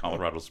move to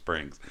Colorado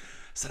Springs."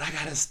 I said, "I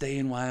got to stay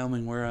in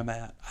Wyoming where I'm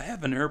at. I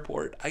have an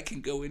airport. I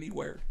can go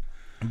anywhere."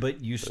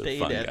 But you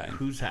stayed at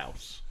whose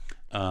house?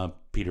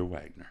 Peter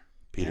Wagner.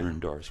 Peter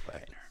and Doris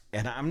Wagner.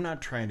 And I'm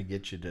not trying to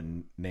get you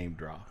to name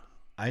drop.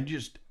 I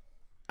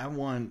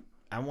want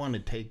to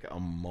take a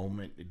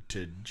moment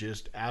to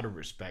just, out of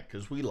respect,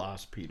 because we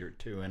lost Peter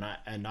too,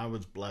 and I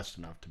was blessed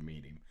enough to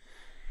meet him,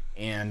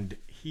 and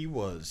he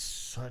was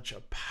such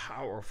a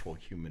powerful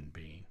human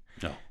being.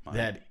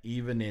 That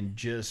even in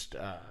just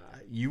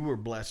you were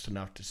blessed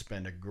enough to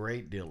spend a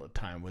great deal of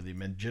time with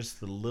him, and just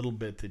the little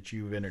bit that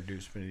you've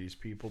introduced me to these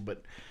people,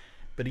 but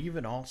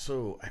even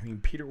also, I mean,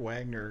 Peter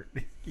Wagner,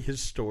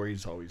 his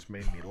stories always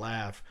made me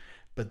laugh.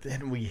 But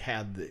then we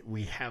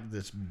have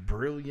this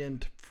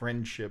brilliant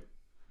friendship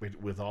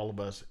with all of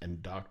us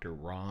and Dr.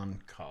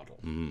 Ron Cottle.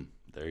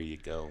 There you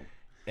go.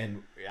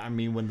 And I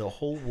mean, when the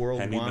whole world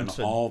wants,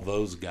 even all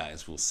those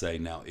guys will say,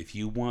 now, if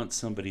you want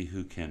somebody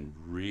who can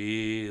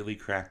really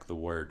crack the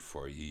word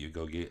for you, you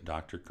go get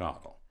Dr.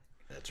 Cottle.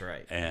 That's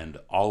right. And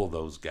all of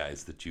those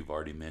guys that you've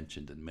already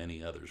mentioned and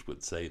many others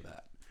would say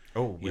that.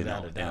 Oh,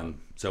 without a doubt. And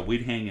so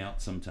we'd hang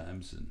out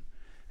sometimes and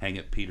hang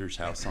at Peter's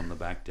house on the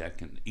back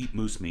deck and eat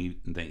moose meat.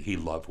 And he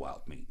loved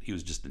wild meat. He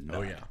was just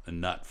a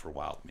nut for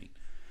wild meat.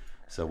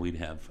 So we'd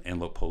have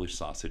antelope Polish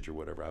sausage or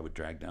whatever I would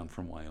drag down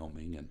from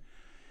Wyoming. And,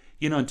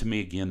 And to me,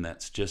 again,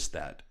 that's just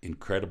that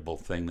incredible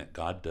thing that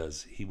God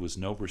does. He was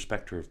no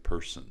respecter of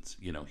persons.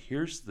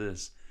 Here's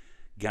this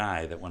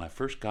guy that when I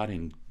first got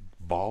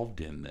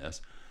involved in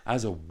this,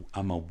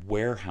 I'm a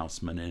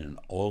warehouseman in an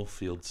oil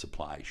field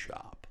supply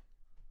shop.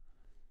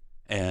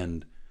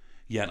 And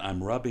yet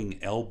I'm rubbing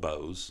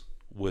elbows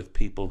with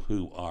people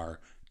who are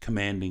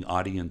commanding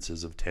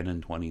audiences of 10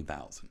 and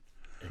 20,000.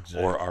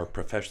 Exactly. Or are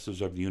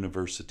professors of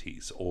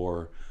universities,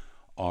 or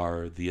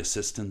are the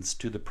assistants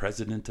to the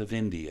president of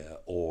India,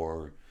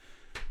 or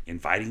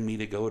inviting me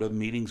to go to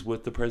meetings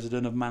with the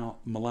president of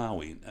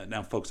Malawi.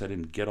 Now, folks, I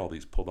didn't get all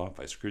these pulled off.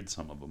 I screwed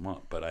some of them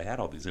up, but I had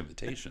all these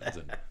invitations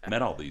and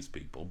met all these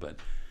people.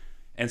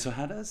 And so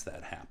how does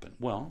that happen?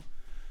 Well,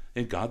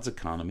 in God's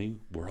economy,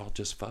 we're all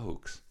just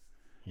folks.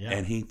 Yeah.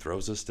 And he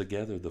throws us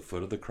together. The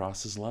foot of the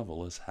cross is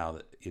level, is how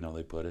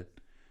they put it.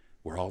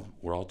 We're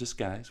all just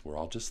guys. We're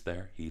all just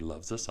there. He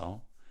loves us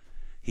all.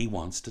 He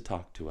wants to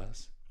talk to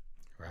us.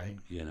 Right.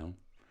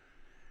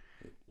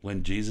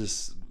 When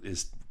Jesus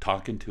is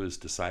talking to his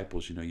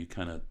disciples, you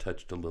kind of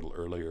touched a little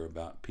earlier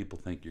about people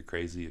think you're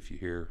crazy if you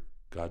hear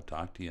God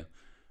talk to you.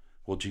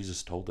 Well,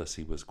 Jesus told us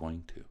he was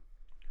going to.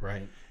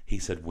 Right. He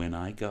said, when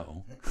I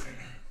go,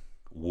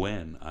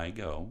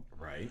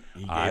 right,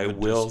 I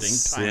will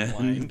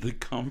send the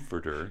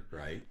Comforter,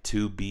 right,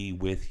 to be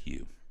with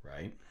you.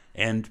 Right.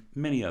 And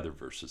many other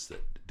verses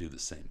that do the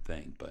same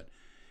thing, but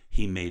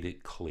he made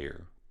it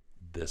clear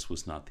this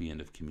was not the end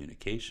of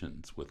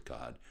communications with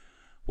God.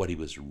 What he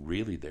was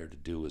really there to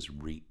do was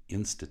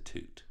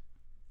reinstitute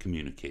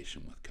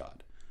communication with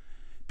God,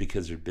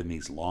 because there had been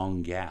these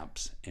long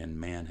gaps, and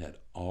man had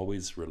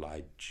always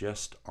relied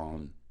just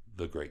on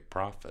the great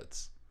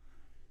prophets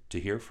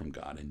to hear from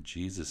God. And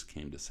Jesus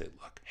came to say,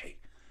 look, hey,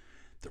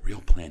 the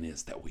real plan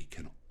is that we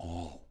can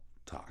all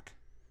talk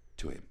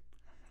to him.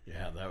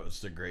 Yeah, that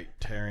was the great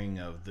tearing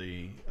of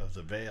the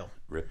veil.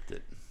 Ripped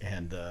it.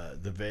 And the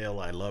veil,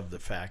 I love the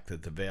fact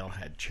that the veil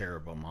had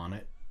cherubim on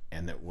it,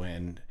 and that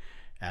when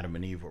Adam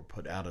and Eve were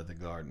put out of the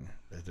garden,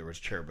 that there was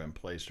cherubim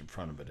placed in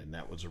front of it, and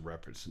that was a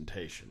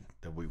representation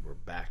that we were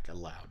back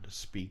allowed to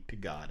speak to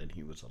God, and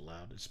he was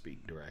allowed to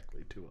speak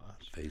directly to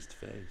us. Face to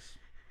face.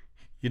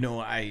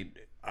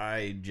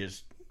 I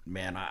just,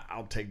 man,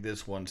 I'll take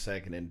this 1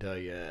 second and tell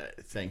you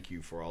thank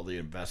you for all the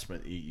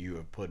investment you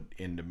have put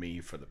into me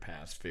for the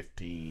past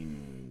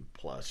 15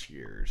 plus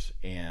years.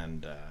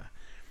 And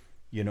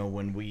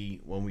when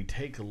we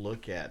take a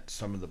look at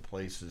some of the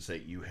places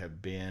that you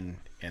have been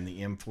and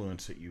the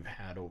influence that you've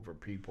had over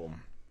people,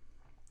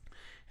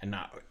 and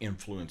not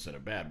influence in a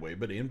bad way,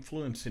 but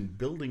influence in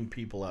building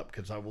people up,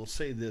 because I will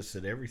say this,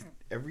 that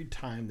every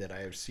time that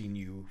I have seen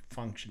you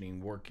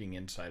functioning, working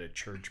inside a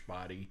church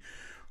body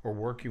or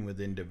working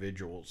with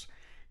individuals,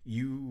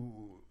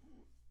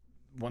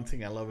 one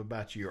thing I love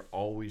about you, you're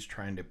always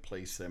trying to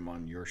place them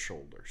on your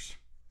shoulders,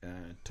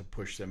 to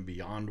push them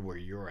beyond where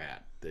you're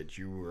at, that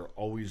you were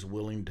always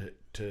willing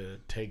to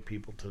take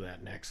people to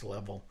that next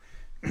level.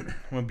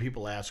 When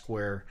people ask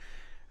where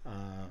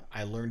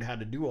I learned how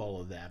to do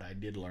all of that, I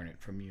did learn it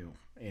from you,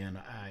 and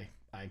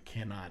I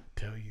cannot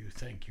tell you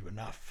thank you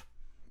enough.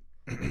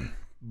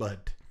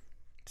 But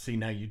see,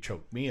 now you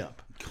choked me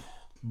up.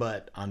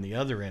 But on the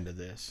other end of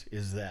this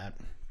is that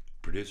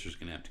producer's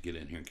gonna have to get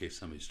in here in case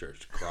somebody starts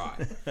to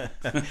cry.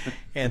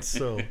 And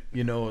so,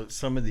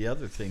 some of the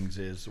other things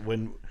is,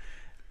 when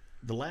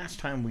the last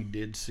time we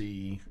did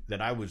see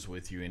that I was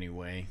with you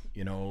anyway,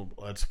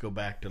 let's go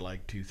back to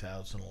like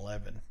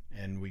 2011,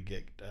 and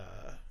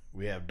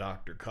we have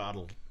Dr.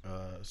 Cottle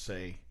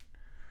say,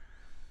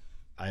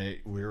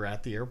 we were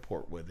at the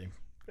airport with him,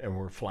 and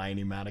we're flying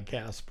him out of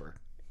Casper,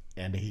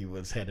 and he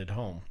was headed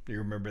home. Do you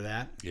remember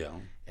that? Yeah.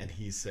 And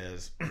he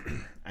says,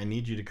 I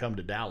need you to come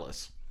to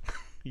Dallas.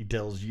 He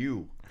tells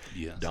you,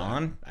 yes,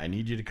 Don, I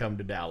need you to come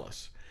to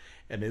Dallas.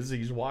 And as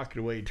he's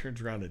walking away, he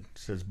turns around and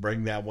says,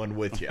 bring that one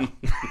with you.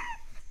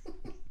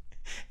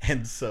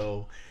 And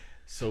so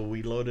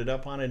we loaded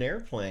up on an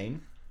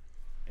airplane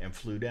and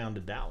flew down to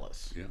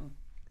Dallas. Yeah.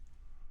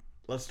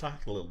 Let's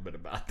talk a little bit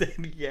about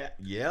that. Yeah.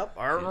 Yep,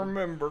 I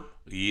remember.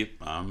 Yep,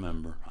 I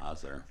remember. I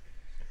was there.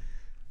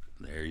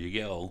 There you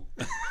go.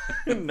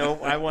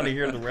 No, I want to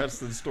hear the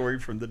rest of the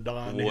story from the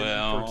Don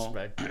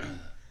perspective.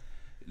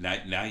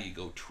 Now you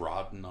go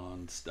trotting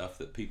on stuff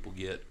that people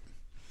get.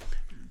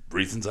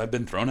 Reasons I've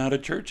been thrown out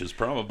of churches,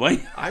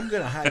 probably. I'm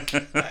going to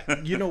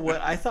hide. You know what?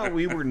 I thought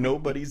we were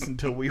nobodies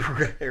until we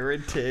were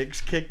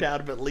heretics, kicked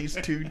out of at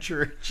least 2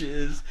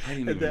 churches. I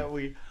can't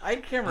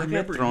remember.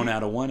 I got thrown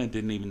out of one and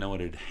didn't even know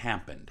it had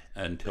happened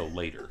until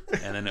later.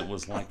 And then it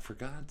was like, for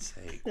God's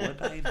sake, what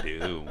did I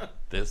do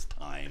this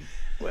time?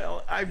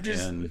 Well,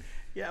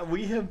 yeah,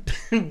 we have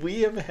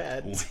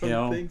had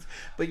some things,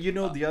 but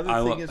the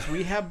other thing is,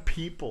 we have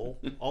people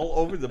all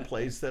over the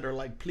place that are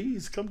like,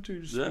 please come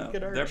to speak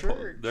at our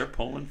church. They're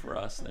pulling for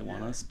us. They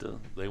want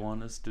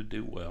us to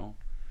do well.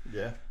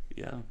 Yeah,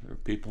 yeah. There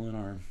are people in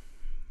our.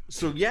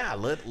 So yeah,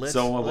 let's hit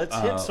some of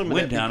that.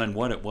 Went down, and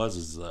what it was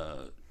is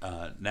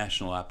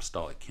National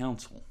Apostolic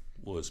Council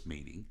was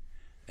meeting,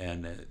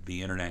 and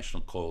the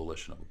International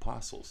Coalition of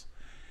Apostles.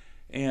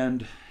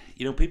 And,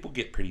 people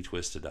get pretty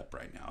twisted up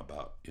right now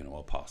about,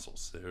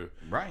 apostles.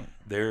 Right.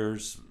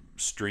 There's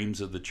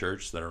streams of the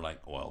church that are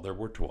like, well, there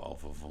were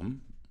 12 of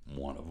them.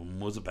 One of them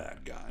was a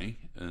bad guy,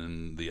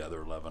 and the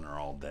other 11 are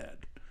all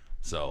dead.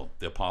 So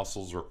the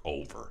apostles are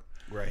over.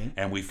 Right.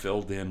 And we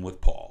filled in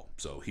with Paul.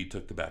 So he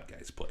took the bad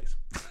guy's place.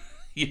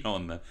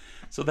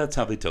 So that's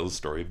how they tell the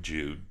story of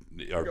Jude,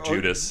 or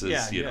Judas.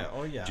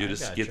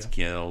 Judas gets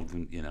killed,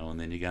 and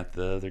then you got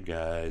the other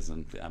guys,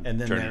 and I'm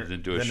turning it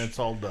into it's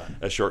all done.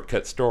 A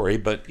shortcut story.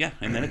 But yeah,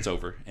 and then it's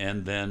over,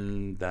 and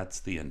then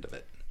that's the end of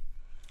it.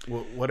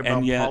 Well, what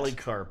about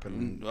Polycarp?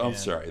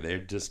 Sorry,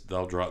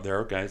 they'll draw. There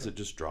are guys that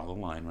just draw the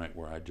line right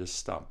where I just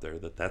stopped there.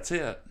 That's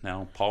it.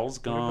 Now Paul's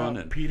gone,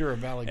 and Peter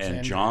of Alexandria,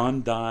 and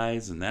John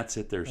dies, and that's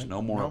it. There's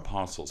no more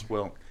apostles.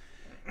 Well,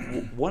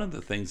 one of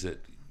the things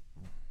that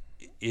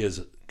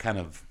is kind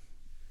of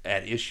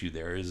at issue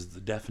there is the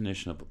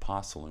definition of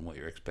apostle and what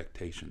your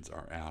expectations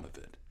are out of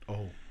it.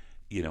 Oh.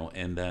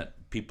 And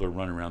that people are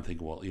running around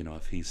thinking, well,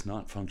 if he's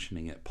not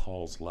functioning at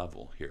Paul's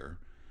level here,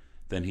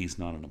 then he's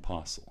not an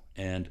apostle.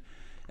 And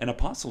an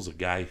apostle's a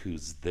guy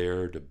who's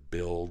there to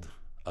build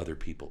other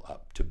people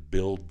up, to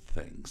build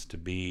things, to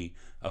be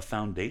a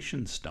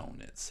foundation stone,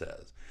 it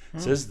says.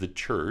 It says the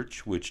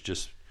church, which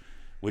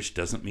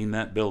doesn't mean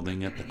that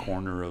building at the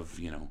corner of,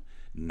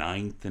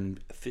 9th and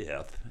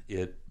 5th.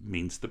 It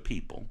means the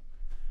people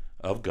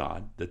of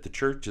God, that the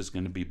church is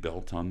going to be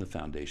built on the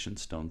foundation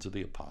stones of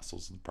the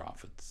apostles, the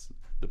prophets,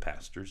 the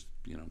pastors,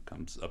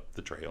 comes up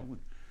the trail.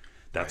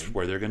 That's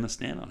where they're going to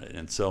stand on it.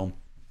 And so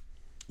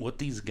what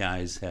these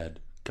guys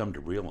had come to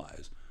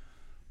realize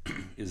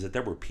is that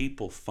there were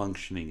people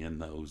functioning in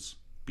those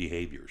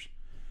behaviors.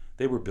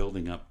 They were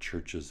building up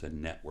churches and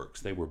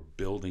networks. They were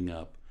building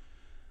up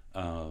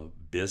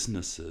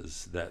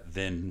businesses that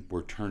then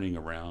were turning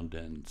around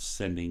and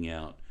sending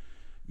out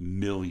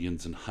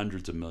millions and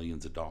hundreds of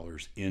millions of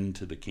dollars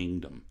into the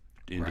kingdom,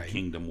 into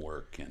kingdom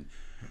work. And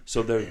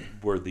so there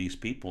were these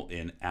people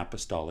in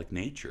apostolic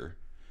nature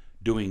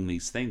doing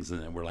these things,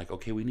 and then we're like,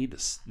 okay, we need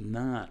to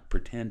not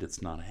pretend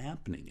it's not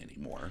happening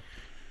anymore.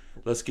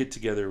 Let's get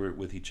together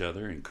with each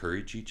other,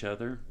 encourage each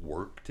other,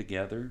 work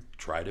together,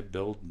 try to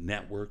build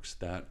networks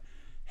that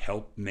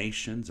help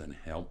nations and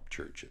help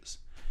churches.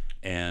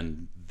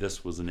 And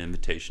this was an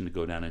invitation to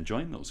go down and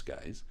join those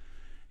guys.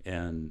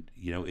 And,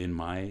 in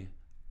my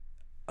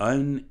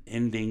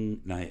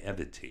unending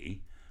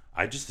naivety,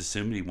 I just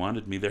assumed he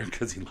wanted me there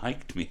because he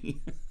liked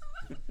me.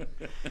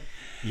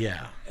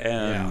 Yeah.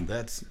 And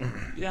that's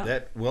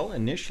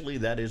initially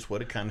that is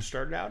what it kind of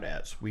started out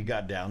as. We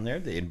got down there,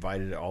 they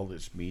invited all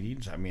these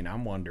meetings. I mean,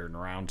 I'm wandering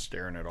around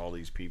staring at all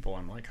these people.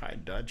 I'm like, hi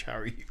Dutch, how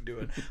are you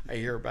doing? I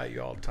hear about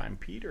you all the time.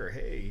 Peter,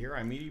 hey, here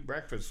I'm eating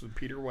breakfast with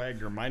Peter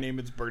Wagner. My name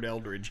is Bert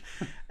Eldridge,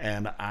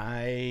 and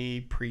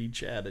I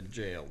preach at a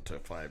jail to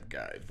 5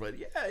 guys. But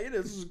yeah, it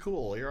is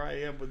cool. Here I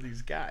am with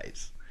these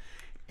guys.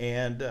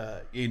 And,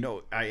 I'll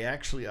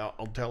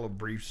tell a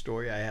brief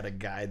story. I had a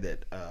guy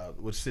that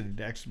was sitting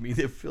next to me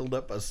that filled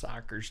up a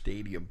soccer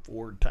stadium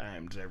 4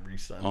 times every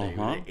Sunday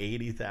with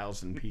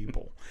 80,000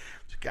 people.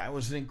 This guy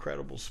was an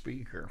incredible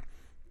speaker.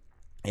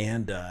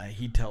 And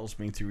he tells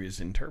me through his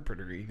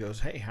interpreter, he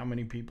goes, hey, how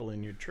many people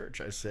in your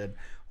church? I said,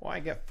 well, I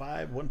got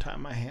 5. One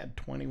time I had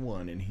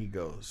 21. And he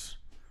goes,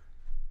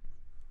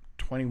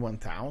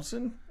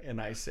 21,000?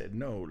 And I said,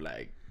 no,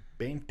 like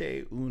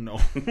 21.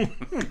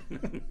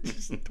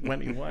 Just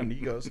 21.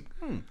 He goes,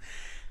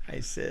 I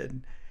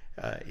said,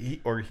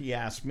 he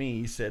asked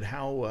me, he said,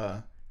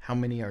 how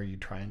many are you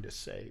trying to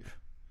save?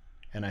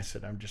 And I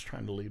said, I'm just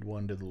trying to lead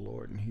one to the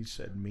Lord. And he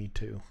said, me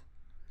too.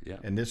 Yeah.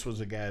 And this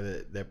was a guy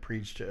that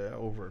preached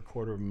over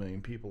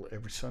 250,000 people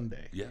every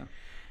Sunday. Yeah.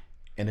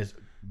 And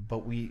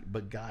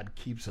but God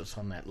keeps us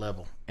on that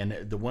level. And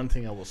the one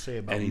thing I will say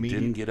about me, and he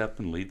didn't get up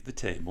and leave the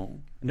table.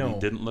 No, he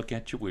didn't look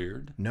at you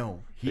weird.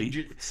 No,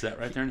 he sat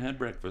right there and had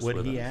breakfast with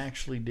us. What he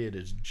actually did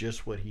is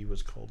just what he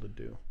was called to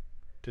do,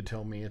 to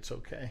tell me it's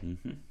okay.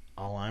 Mm-hmm.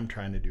 All I'm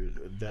trying to do,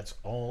 that's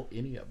all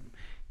any of them.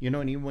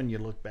 And even when you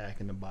look back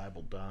in the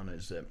Bible, Don,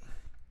 is that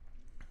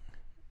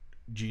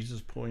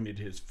Jesus pointed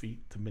his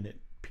feet the minute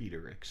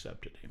Peter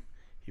accepted him.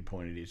 He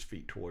pointed his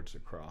feet towards the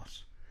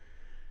cross.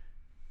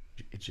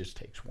 It just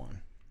takes one.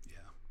 Yeah.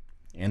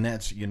 And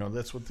that's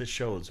what this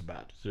show is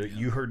about. So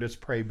you heard us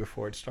pray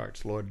before it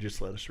starts. Lord, just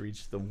let us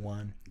reach the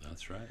one.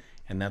 That's right.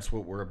 And that's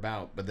what we're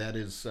about. But that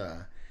is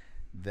a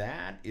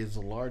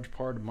large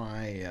part of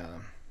my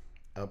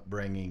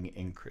upbringing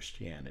in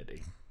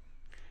Christianity.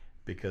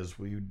 Because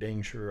we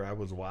dang sure I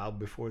was wild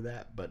before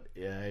that. But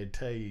I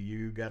tell you,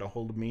 you got a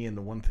hold of me. And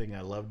the one thing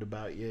I loved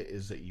about you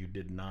is that you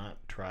did not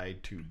try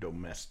to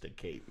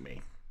domesticate me.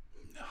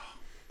 No.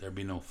 There'd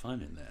be no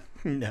fun in that.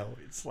 No,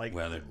 it's like,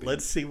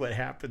 let's see what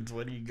happens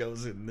when he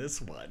goes in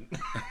this one.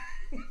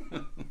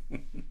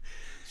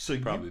 So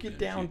you get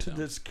down to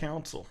this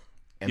council,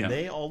 and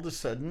they all of a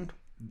sudden,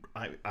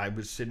 I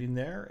was sitting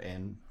there,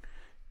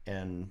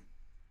 and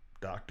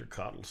Dr.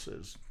 Cottle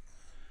says,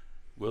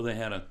 well, they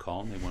had a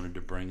call, and they wanted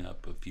to bring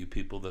up a few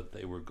people that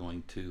they were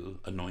going to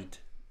anoint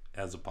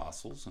as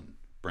apostles and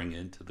bring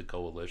into the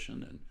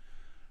coalition. And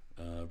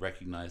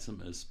recognize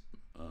them as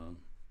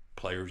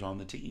players on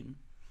the team,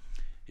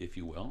 if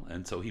you will.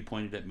 And so he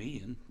pointed at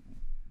me and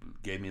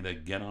gave me the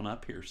 "get on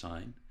up here"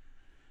 sign.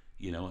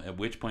 At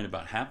which point,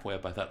 about halfway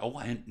up, I thought,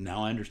 oh,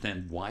 now I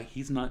understand why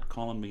he's not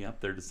calling me up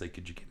there to say,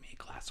 could you give me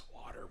a glass of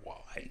water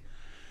while I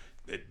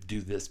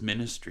do this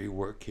ministry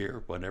work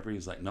here, whatever.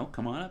 He's like, no,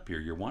 come on up here.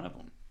 You're one of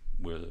them.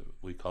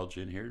 We called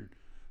you in here.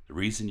 The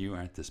reason you are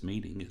at this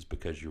meeting is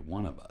because you're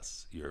one of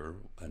us. You're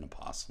an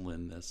apostle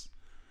in this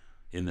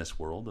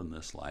world, in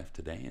this life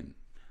today, and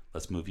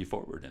let's move you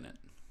forward in it.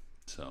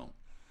 So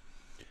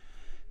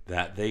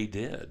that they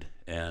did.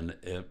 And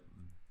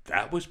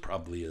that was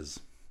probably as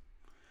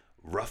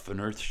rough and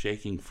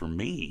earth-shaking for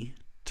me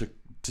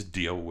to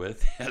deal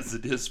with as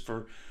it is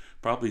for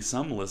probably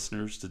some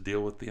listeners to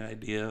deal with the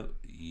idea,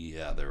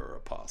 yeah, there are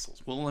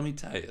apostles. Well, let me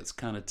tell you, was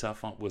kind of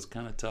tough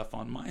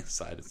on my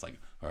side. It's like,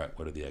 all right,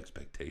 what are the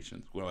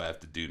expectations? What do I have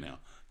to do now?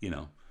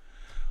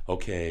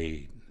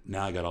 Okay,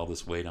 now I got all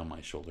this weight on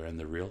my shoulder, and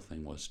the real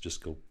thing was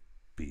just go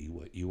be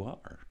what you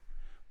are.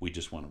 We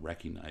just want to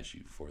recognize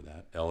you for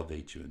that,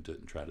 elevate you, and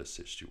try to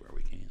assist you where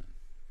we can.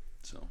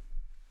 So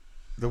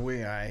the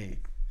way I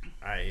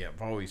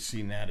have always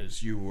seen that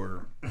as you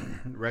were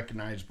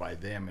recognized by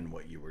them in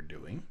what you were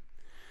doing.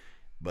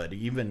 But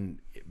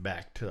even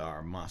back to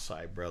our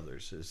Maasai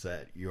brothers, is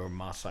that your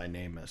Maasai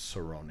name is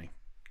Saroni.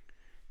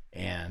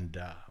 And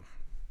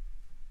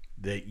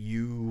that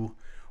you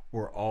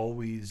were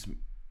always...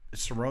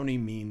 Saroni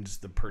means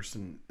the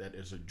person that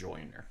is a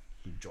joiner.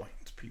 He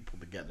joins people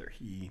together.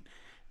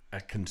 A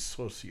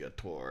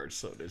consociator,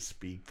 so to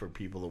speak, for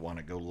people that want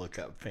to go look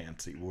up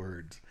fancy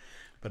words.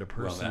 But a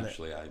person. Well,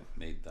 actually, I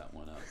made that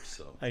one up,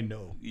 so. I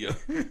know. Yeah.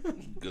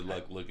 Good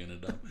luck looking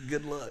it up.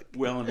 Good luck.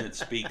 Well, and it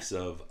speaks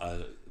of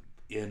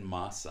in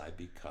Maasai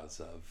because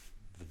of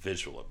the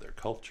visual of their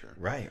culture.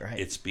 Right.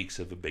 It speaks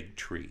of a big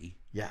tree.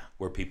 Yeah.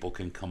 Where people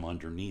can come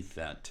underneath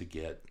that to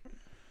get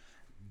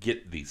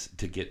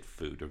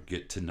food or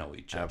get to know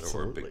each other.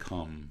 Absolutely. Or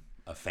become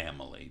a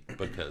family,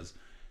 because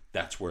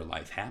that's where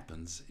life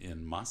happens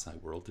in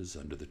Maasai world, is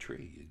under the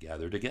tree. You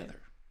gather together.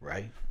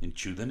 Right. And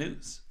chew the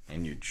news.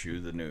 And you chew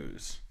the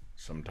news.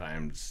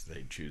 Sometimes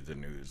they chew the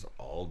news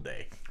all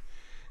day.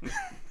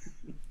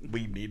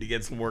 We need to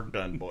get some work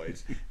done,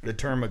 boys. The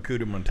term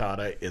Hakuna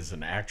Matata is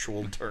an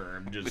actual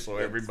term, just so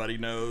everybody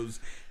knows.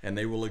 And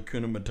they will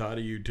Hakuna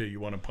Matata you till you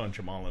want to punch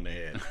them all in the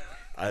head.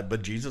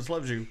 But Jesus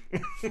loves you.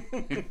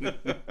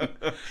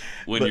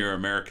 When your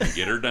American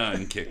get her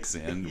done kicks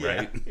in, yeah,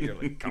 right? You're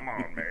like, come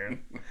on,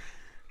 man.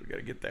 We got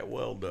to get that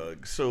well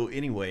dug. So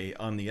anyway,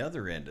 on the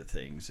other end of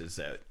things is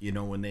that,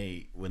 when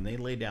they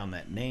lay down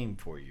that name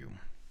for you,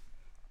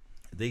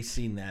 they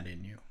seen that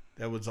in you.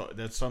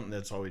 That's something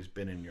that's always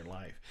been in your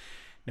life.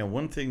 Now,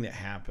 one thing that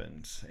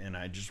happens, and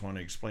I just want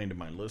to explain to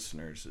my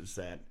listeners, is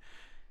that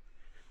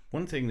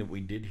one thing that we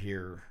did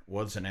hear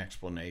was an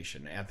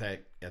explanation at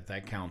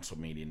that council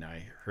meeting.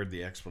 I heard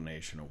the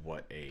explanation of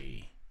what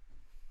a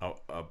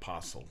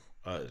apostle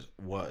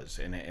was,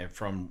 and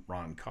from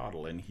Ron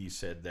Cottle, and he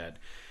said that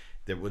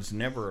was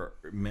never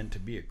meant to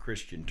be a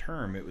Christian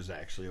term. It was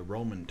actually a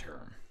Roman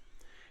term,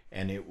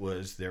 and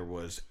there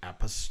was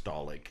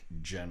apostolic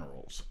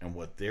generals, and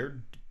what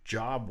their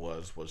job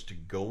was to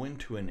go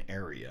into an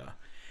area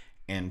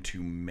and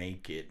to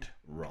make it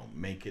Rome,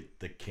 make it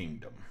the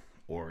kingdom,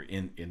 or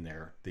in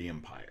the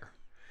empire.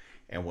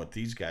 And what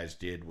these guys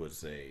did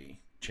was they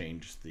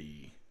changed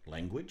the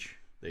language,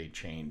 they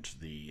changed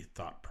the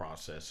thought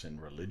process in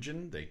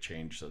religion, they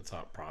changed the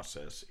thought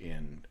process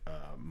in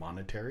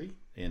monetary,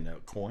 in a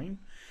coin.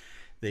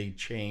 They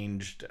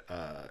changed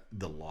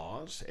the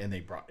laws, and they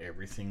brought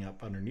everything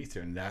up underneath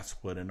there. And that's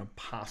what an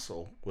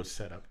apostle was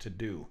set up to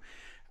do.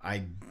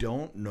 I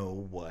don't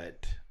know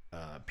what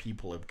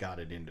people have got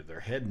it into their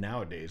head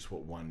nowadays,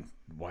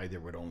 why there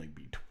would only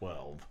be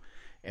 12,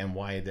 and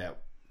why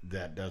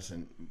that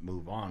doesn't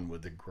move on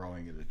with the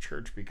growing of the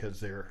church, because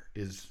there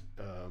is,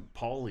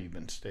 Paul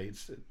even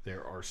states that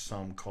there are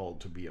some called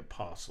to be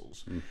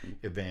apostles,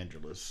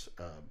 evangelists,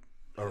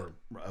 or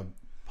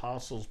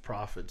apostles,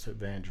 prophets,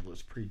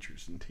 evangelists,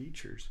 preachers, and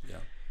teachers. Yeah.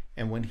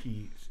 And when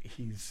he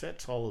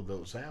sets all of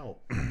those out,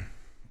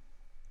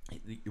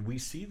 we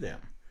see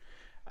them.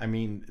 I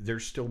mean,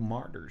 there's still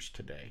martyrs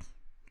today.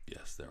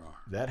 Yes, there are.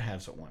 That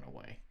hasn't went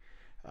away.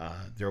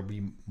 There'll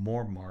be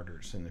more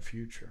martyrs in the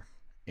future.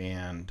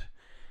 And,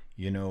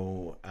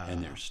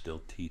 and there's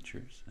still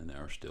teachers, and there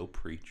are still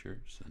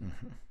preachers. And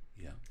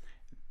yeah.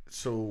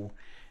 So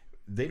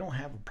they don't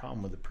have a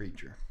problem with the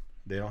preacher.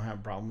 They don't have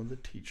a problem with the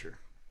teacher.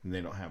 And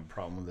they don't have a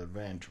problem with the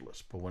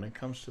evangelist. But when it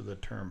comes to the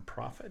term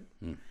prophet,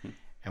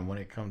 and when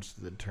it comes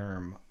to the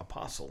term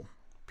apostle,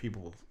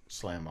 people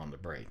slam on the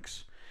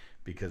brakes,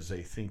 because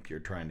they think you're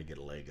trying to get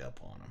a leg up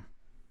on them.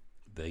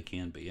 They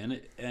can be,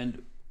 and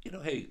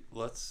hey,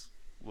 let's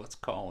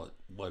call it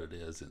what it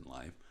is in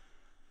life.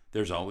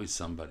 There's always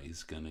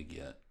somebody's gonna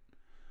get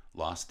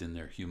lost in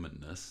their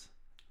humanness,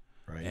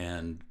 right?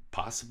 And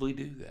possibly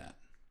do that.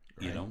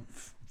 Right.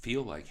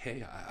 Feel like,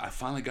 hey, I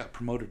finally got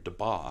promoted to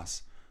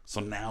boss, so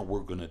now we're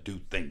gonna do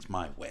things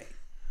my way.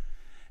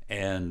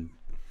 And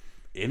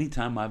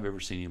anytime I've ever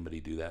seen anybody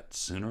do that,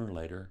 sooner or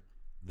later,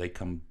 they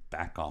come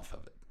back off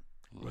of it.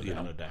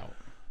 Without a doubt.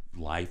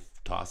 Life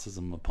tosses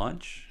them a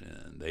punch,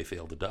 and they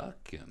fail to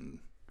duck, and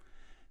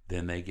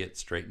then they get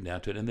straightened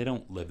out to it, and they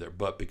don't live there.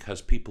 But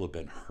because people have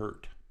been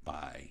hurt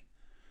by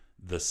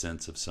the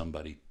sense of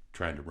somebody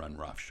trying to run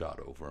roughshod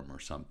over them or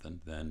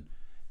something, then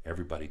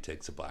everybody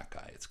takes a black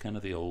eye. It's kind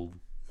of the old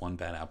one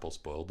bad apple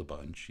spoiled the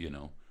bunch, you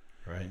know.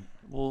 Right.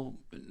 Well,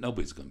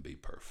 nobody's going to be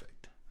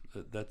perfect.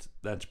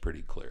 That's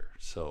pretty clear.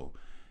 So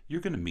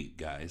you're going to meet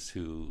guys,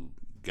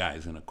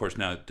 and of course,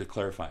 now to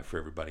clarify for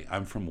everybody,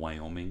 I'm from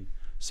Wyoming,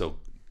 so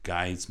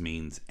guys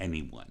means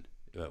anyone.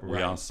 We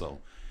Right.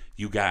 also,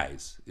 you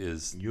guys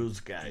is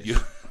Use guys.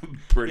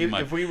 pretty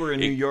much. If we were in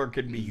New York,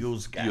 it'd be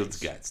use guys. Use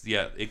guys.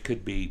 Yeah, it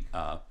could be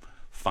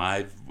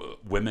 5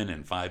 women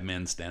and 5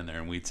 men stand there,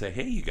 and we'd say,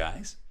 "Hey, you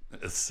guys."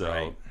 So,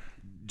 Right.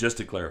 just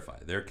to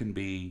clarify, there can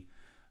be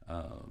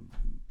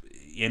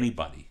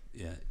anybody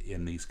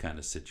in these kind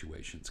of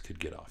situations could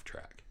get off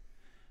track,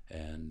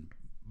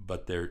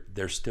 but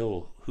they're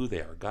still who they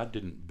are. God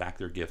didn't back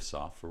their gifts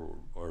off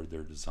or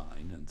their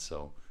design, and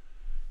so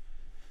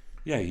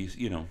yeah, he's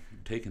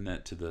taking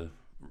that to the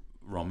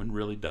Roman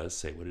really does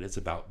say what it is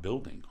about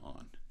building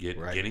on,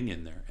 Right. getting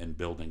in there and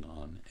building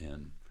on,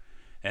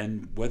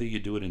 and whether you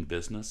do it in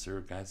business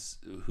or guys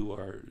who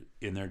are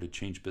in there to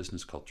change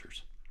business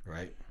cultures.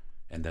 Right.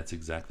 And that's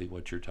exactly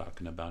what you're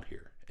talking about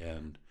here.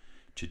 And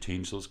to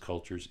change those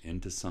cultures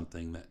into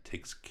something that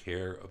takes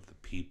care of the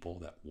people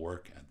that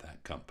work at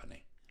that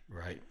company.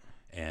 Right.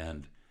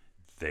 And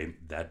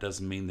that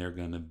doesn't mean they're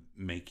going to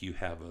make you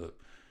have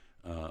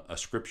a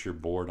scripture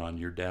board on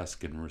your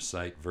desk and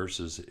recite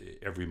verses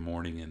every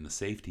morning in the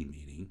safety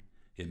meeting.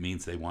 It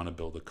means they want to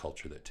build a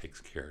culture that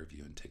takes care of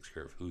you and takes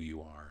care of who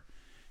you are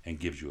and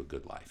gives you a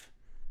good life.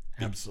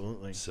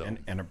 Absolutely. So-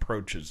 and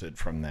approaches it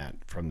from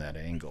that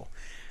angle.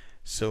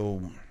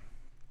 So,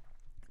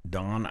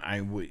 Don,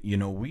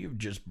 we've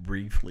just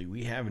briefly,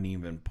 we haven't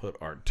even put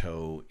our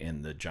toe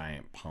in the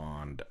giant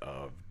pond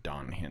of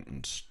Don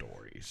Hinton's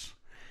stories.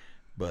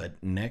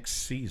 But next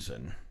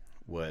season,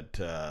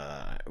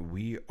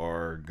 we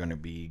are going to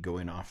be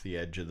going off the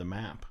edge of the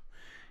map.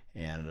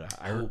 And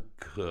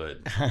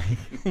Good.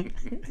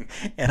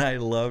 and I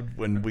loved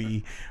when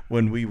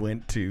we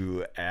went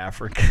to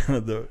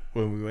Africa.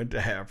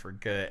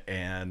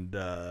 And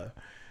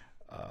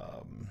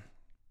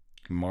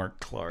Mark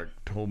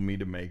Clark told me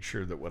to make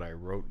sure that what I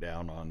wrote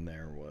down on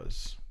there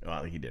was,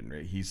 well, he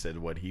didn't. He said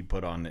what he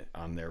put on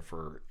there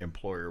for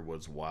employer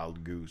was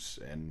wild goose,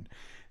 and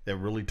that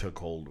really took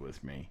hold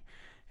with me.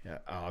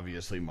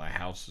 Obviously, my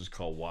house is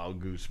called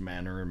Wild Goose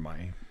Manor, and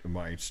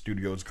my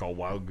studio is called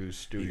Wild Goose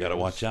Studios. You got to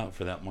watch out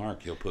for that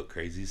Mark. He'll put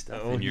crazy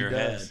stuff in he your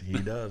does. head.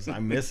 He does. I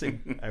miss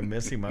him.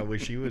 I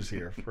wish he was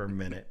here for a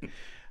minute.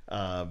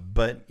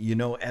 But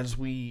as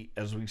we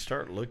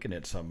start looking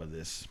at some of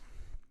this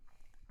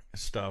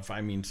stuff,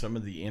 I mean, some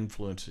of the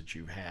influence that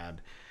you've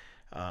had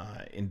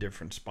in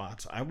different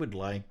spots, I would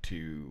like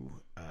to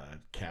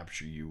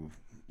capture you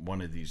one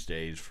of these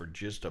days for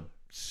just a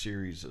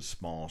series of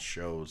small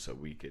shows that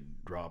we could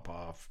drop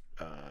off,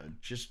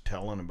 just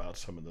telling about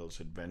some of those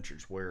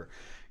adventures where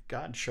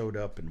God showed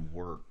up and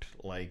worked,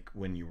 like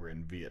when you were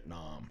in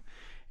Vietnam,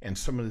 and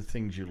some of the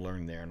things you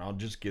learned there. And I'll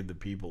just give the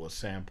people a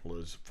sample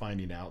is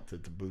finding out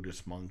that the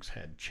Buddhist monks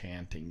had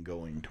chanting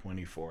going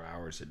 24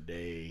 hours a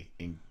day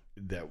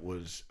that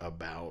was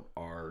about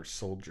our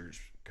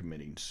soldiers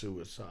committing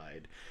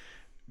suicide,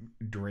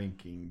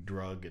 drinking,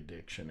 drug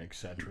addiction,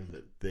 etc.,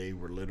 that they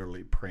were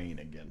literally praying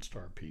against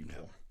our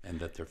people. And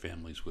that their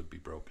families would be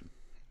broken.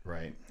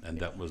 Right.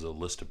 And that was a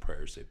list of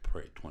prayers they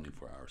prayed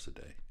 24 hours a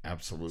day.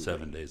 Absolutely.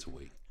 7 days a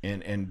week.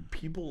 And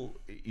people,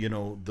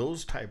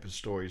 those type of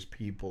stories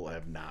people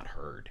have not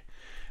heard.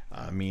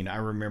 I mean, I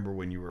remember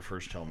when you were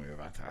first telling me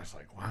about that, I was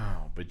like,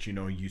 wow. But,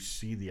 you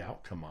see the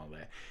outcome of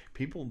that.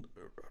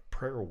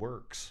 Prayer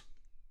works.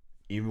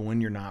 Even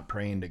when you're not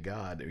praying to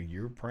God,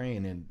 you're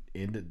praying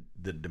into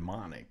the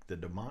demonic. The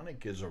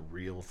demonic is a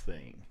real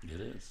thing.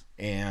 It is.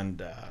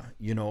 And,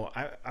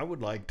 I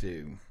would like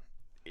to,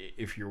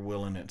 if you're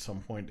willing at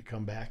some point to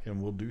come back,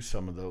 and we'll do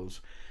some of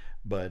those,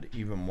 but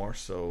even more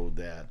so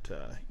that,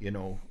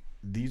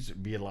 these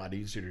would be a lot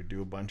easier to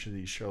do a bunch of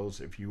these shows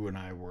if you and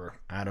I were,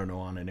 I don't know,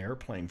 on an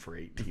airplane for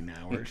 18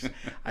 hours.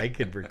 I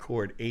could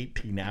record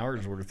 18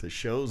 hours worth of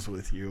shows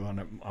with you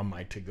on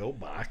my to-go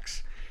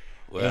box.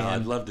 Well,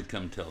 I'd love to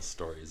come tell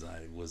stories.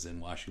 I was in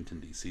Washington,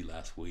 D.C.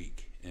 last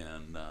week,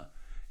 and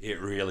it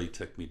really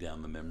took me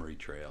down the memory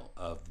trail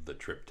of the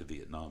trip to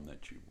Vietnam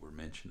that you were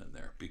mentioning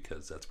there,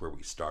 because that's where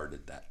we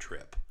started that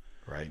trip.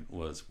 Right.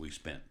 We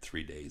spent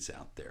 3 days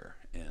out there,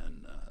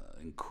 and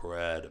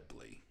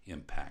incredibly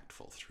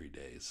impactful 3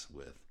 days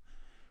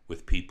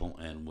with people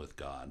and with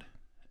God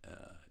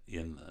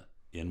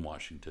in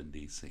Washington,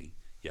 D.C.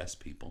 Yes,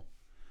 people.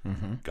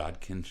 Mm-hmm.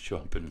 God can show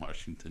up in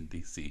Washington,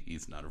 D.C.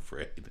 He's not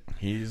afraid.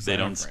 They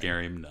don't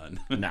scare him none.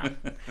 No.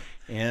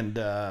 And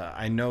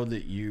I know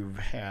that you've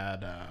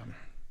had,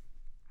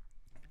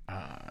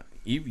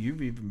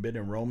 you've even been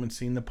in Rome and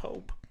seen the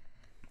Pope.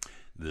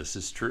 This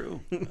is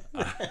true.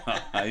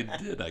 I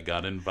did. I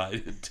got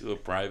invited to a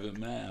private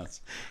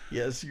mass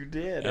Yes, you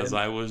did. as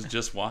I was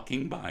just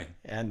walking by.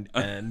 And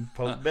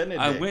Pope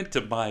Benedict. I went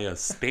to buy a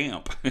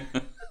stamp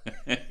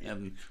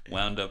and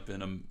wound up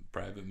in a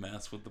private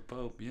mass with the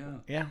Pope. Yeah.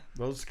 Yeah,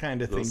 those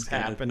kind of Those things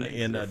kind of happen things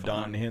in are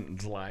Don fun.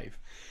 Hinton's life.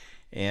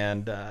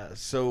 And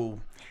so,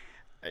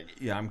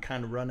 yeah, I'm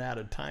kind of run out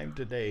of time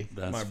today,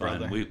 That's my fine.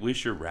 brother. We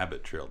sure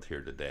rabbit trailed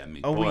here today. I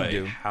mean, Oh, we boy,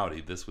 do.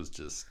 howdy, this was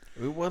just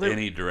Well, there-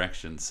 any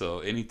direction. So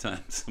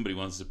anytime somebody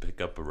wants to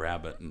pick up a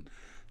rabbit and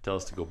tell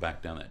us to go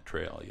back down that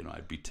trail,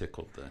 I'd be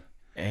tickled to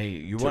Hey,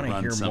 you to want to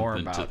run hear more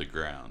something to about the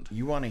ground.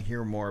 you want to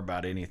hear more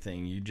about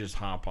anything? You just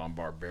hop on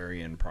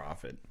Barbarian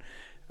Prophet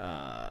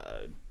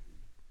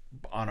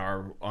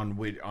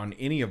on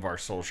any of our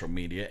social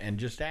media and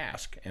just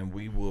ask, and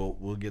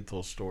we'll get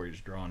those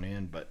stories drawn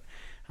in. But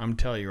I'm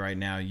telling you right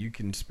now, you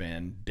can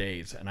spend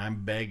days, and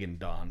I'm begging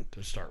Don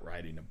to start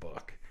writing a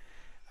book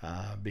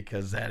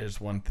because that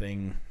is one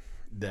thing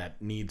that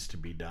needs to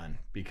be done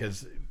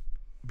because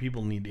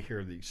people need to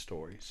hear these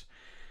stories.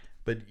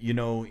 But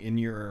in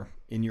your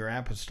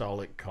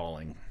apostolic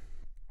calling,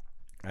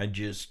 I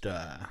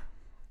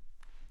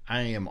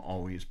am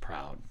always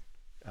proud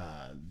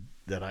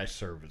that I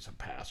serve as a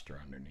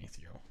pastor underneath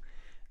you.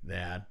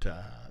 That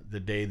the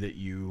day that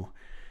you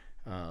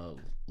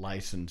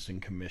licensed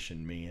and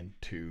commissioned me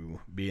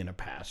into being a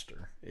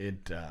pastor,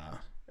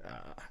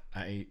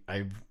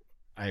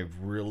 I've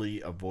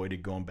really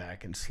avoided going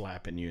back and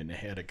slapping you in the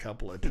head a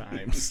couple of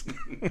times.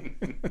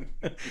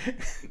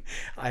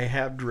 I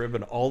have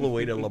driven all the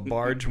way to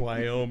LaBarge,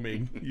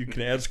 Wyoming. You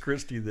can ask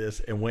Christy this,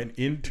 and went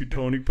into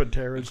Tony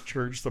Patera's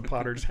church, the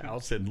Potter's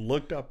House, and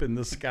looked up in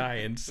the sky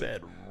and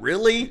said,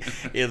 "Really?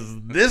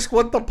 Is this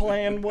what the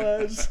plan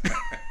was?"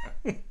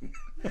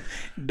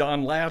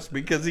 Don laughs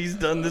because he's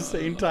done the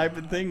same type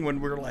of thing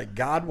when we're like,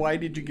 "God, why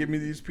did you give me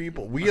these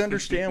people?" We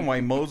understand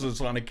why Moses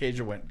on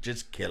occasion went,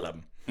 "Just kill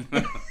him."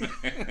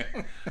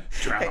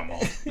 Drown them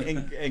all.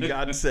 And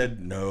God said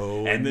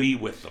no. And then, me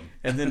with them.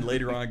 and then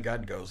later on,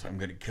 God goes, "I'm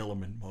going to kill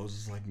him." And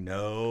Moses is like,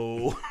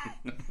 "No."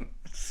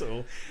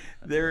 So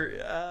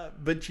there,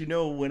 but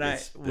when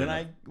It's been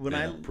a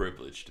I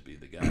privilege to be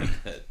the guy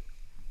that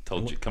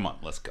told you, come on,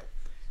 let's go.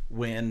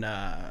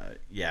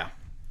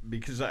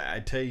 because I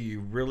tell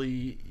you,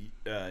 really,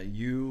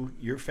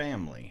 your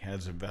family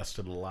has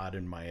invested a lot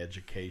in my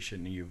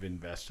education. You've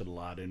invested a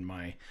lot in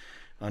my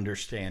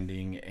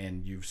understanding,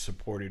 and you've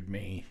supported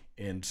me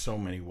in so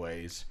many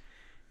ways.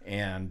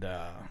 And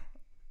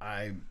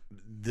I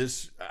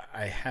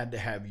had to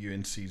have you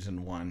in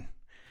season 1.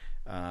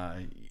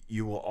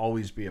 You will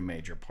always be a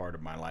major part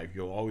of my life.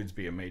 You'll always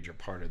be a major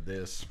part of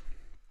this.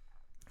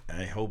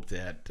 I hope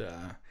that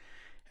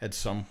at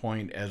some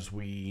point, as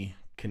we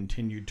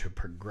continue to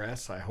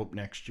progress, I hope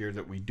next year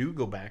that we do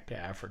go back to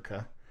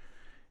Africa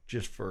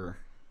just for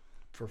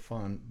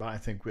fun. But I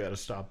think we ought to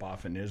stop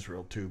off in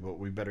Israel too, but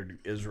we better do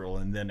Israel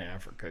and then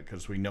Africa,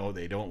 because we know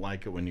they don't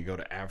like it when you go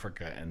to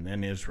Africa and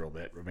then Israel.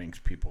 That makes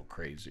people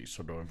crazy.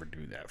 So don't ever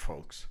do that,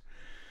 folks.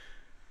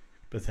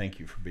 But thank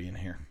you for being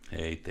here.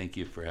 Hey, thank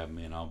you for having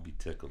me, and I'll be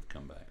tickled to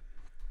come back.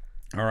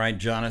 All right,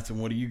 Jonathan,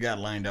 what do you got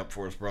lined up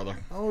for us, brother?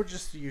 Oh,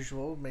 just the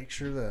usual. Make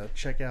sure to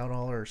check out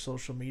all our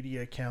social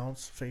media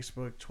accounts: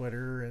 Facebook,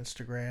 Twitter,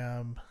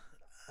 Instagram,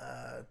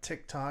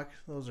 TikTok.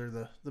 Those are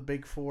the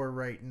big 4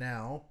 right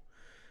now.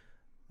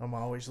 I'm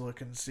always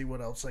looking to see what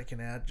else I can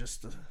add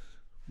just to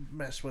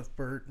mess with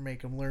Bert and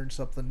make him learn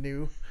something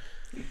new.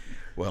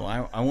 Well,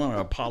 I want to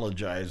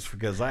apologize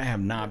because I have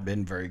not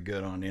been very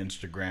good on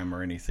Instagram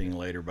or anything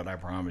later, but I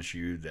promise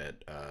you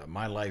that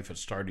my life is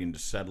starting to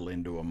settle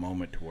into a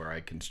moment to where I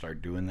can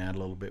start doing that a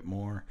little bit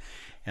more.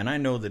 And I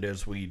know that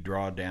as we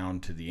draw down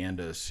to the end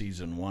of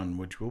season 1,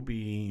 which will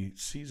be,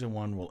 season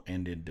 1 will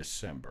end in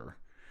December,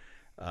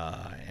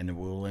 and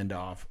we'll end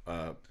off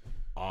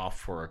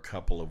for a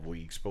couple of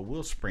weeks, but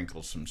we'll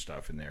sprinkle some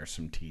stuff in there,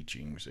 some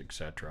teachings,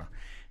 etc.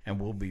 And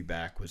we'll be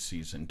back with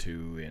season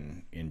 2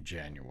 in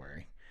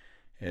January.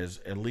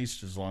 At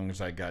least as long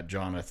as I got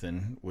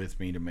Jonathan with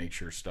me to make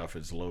sure stuff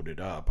is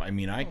loaded up. I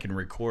mean, I can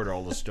record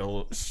all the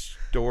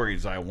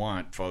stories I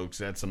want, folks.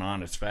 That's an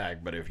honest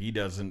fact. But if he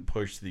doesn't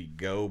push the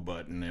go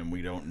button, and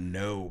we don't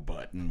know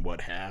button, what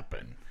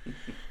happened?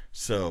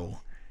 So,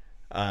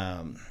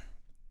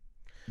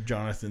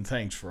 Jonathan,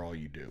 thanks for all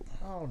you do.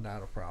 Oh,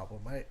 not a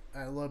problem.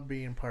 I love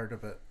being part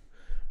of it.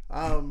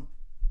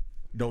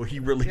 No, he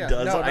really Yeah,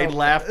 does. no, I no.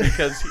 laugh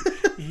because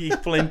he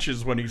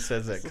flinches when he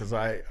says that, because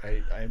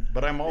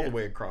but I'm all the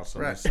way across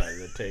on Right. this side of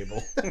the table.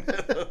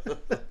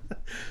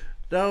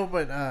 No,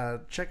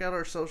 but check out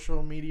our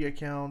social media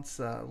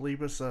accounts.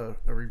 Leave us a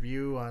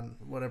review on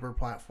whatever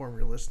platform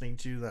you're listening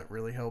to. That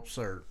really helps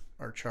our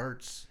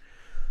charts.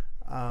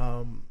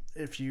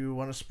 If you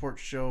want to support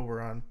the show,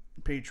 we're on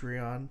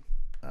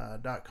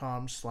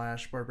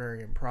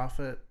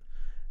patreon.com/barbarianprophet.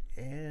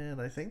 And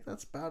I think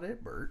that's about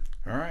it, Bert.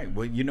 All right.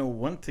 Well,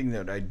 one thing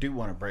that I do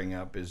want to bring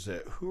up is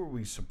that who are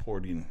we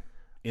supporting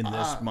in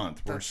this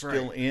month? We're that's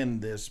still right.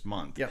 in this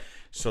month. Yep.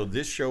 So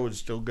this show is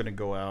still going to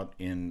go out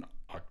in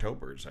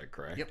October. Is that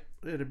correct? Yep,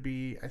 it'll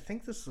be. I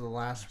think this is the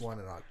last one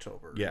in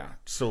October. Yeah.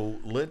 So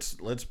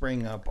let's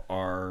bring up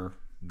our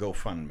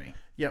GoFundMe.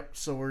 Yep.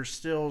 So we're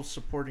still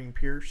supporting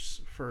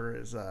Pierce for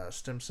his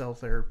stem cell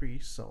therapy.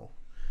 So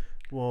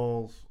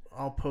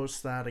I'll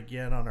post that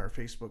again on our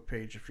Facebook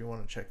page if you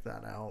want to check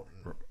that out.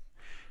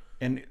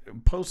 And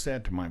post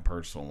that to my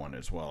personal one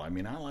as well. I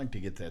mean, I like to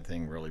get that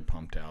thing really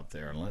pumped out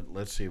there, and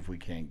let's see if we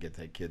can't get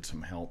that kid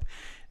some help.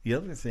 The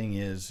other thing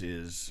is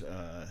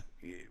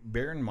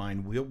bear in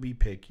mind, we'll be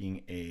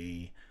picking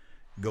a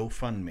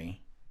GoFundMe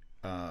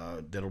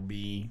it'll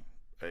be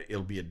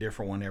a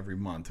different one every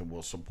month, and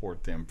we'll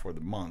support them for the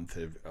month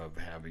of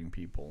having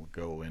people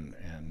go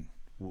and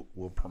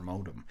we'll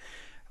promote them.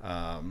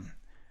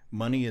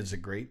 Money is a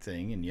great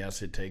thing, and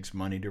yes, it takes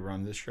money to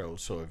run the show.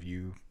 So if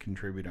you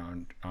contribute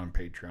on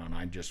Patreon,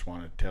 I just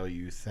want to tell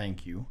you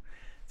thank you.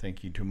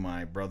 Thank you to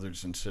my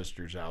brothers and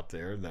sisters out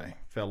there, the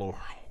fellow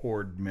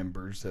Horde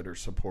members that are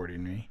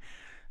supporting me.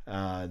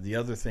 The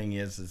other thing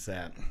is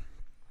that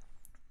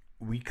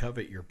we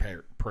covet your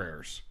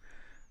prayers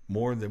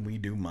more than we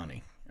do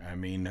money. I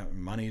mean,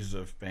 money's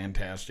a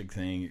fantastic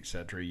thing,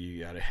 etc.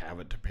 You got to have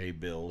it to pay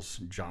bills.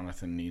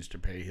 Jonathan needs to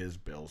pay his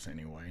bills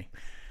anyway.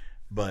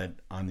 But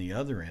on the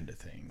other end of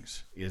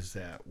things is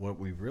that what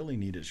we really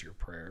need is your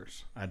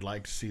prayers. I'd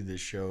like to see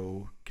this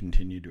show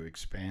continue to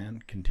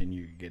expand,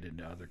 continue to get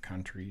into other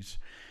countries,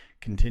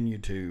 continue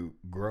to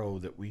grow,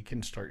 that we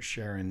can start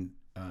sharing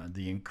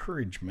the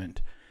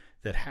encouragement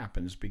that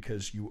happens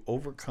because you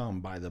overcome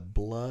by the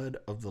blood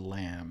of the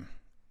Lamb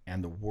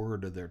and the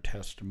word of their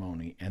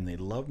testimony, and they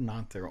love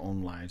not their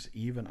own lives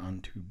even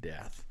unto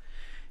death.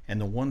 And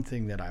the one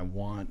thing that I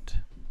want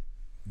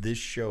this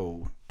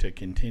show to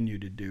continue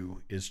to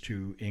do is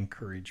to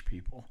encourage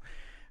people.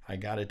 I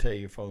got to tell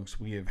you, folks,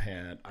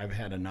 I've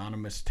had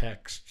anonymous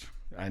text.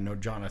 I know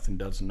Jonathan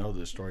doesn't know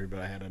this story, but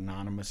I had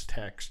anonymous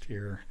text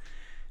here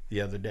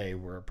the other day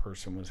where a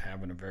person was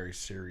having a very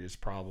serious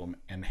problem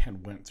and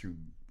had went through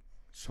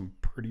some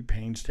pretty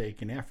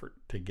painstaking effort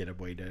to get a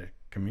way to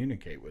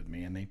communicate with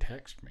me, and they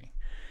text me.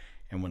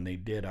 And when they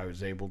did, I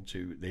was able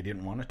to, they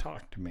didn't want to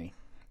talk to me.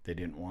 They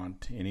didn't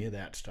want any of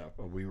that stuff,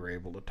 but we were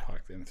able to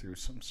talk them through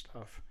some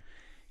stuff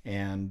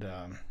and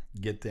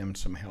get them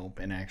some help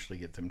and actually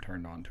get them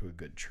turned on to a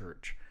good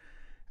church.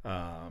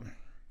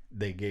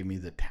 They gave me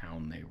the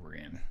town they were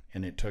in,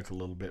 and it took a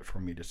little bit for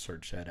me to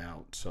search that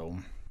out. So,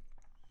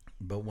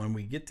 but when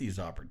we get these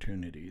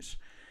opportunities,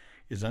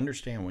 is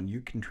understand when you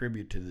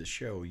contribute to the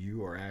show,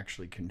 you are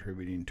actually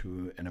contributing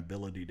to an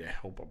ability to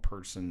help a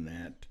person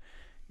that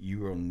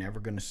you are never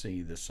going to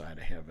see this side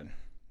of heaven.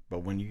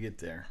 But when you get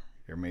there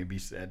may be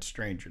that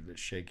stranger that's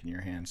shaking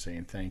your hand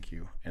saying thank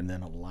you, and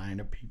then a line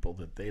of people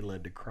that they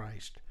led to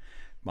Christ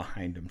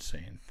behind them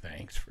saying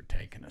thanks for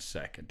taking a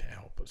second to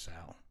help us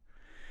out.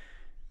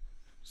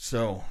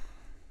 So,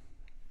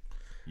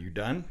 you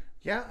done?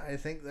 Yeah, I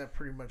think that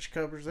pretty much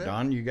covers it.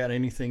 Don, you got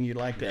anything you'd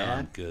like to add?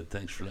 I'm good.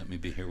 Thanks for letting me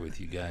be here with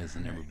you guys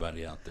and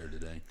everybody out there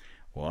today.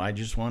 Well, I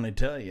just want to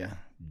tell you,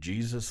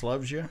 Jesus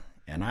loves you,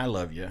 and I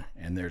love you,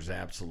 and there's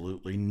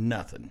absolutely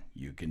nothing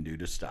you can do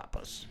to stop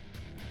us.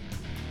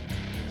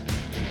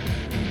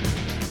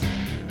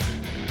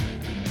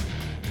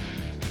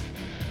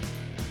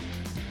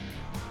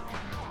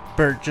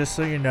 Bert, just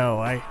so you know,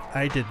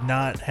 I did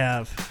not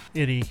have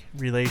any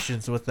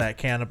relations with that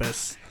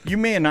cannabis. You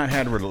may have not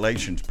had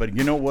relations, but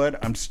you know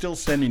what? I'm still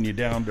sending you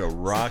down to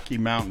Rocky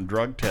Mountain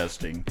drug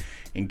testing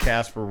in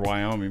Casper,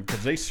 Wyoming,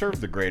 because they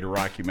serve the greater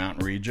Rocky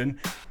Mountain region.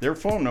 Their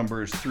phone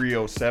number is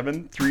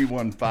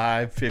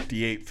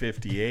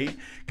 307-315-5858,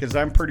 because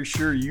I'm pretty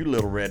sure you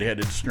little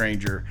redheaded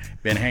stranger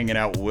been hanging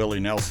out with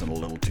Willie Nelson a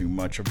little too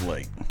much of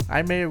late.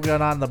 I may have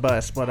gone on the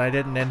bus, but I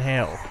didn't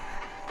inhale.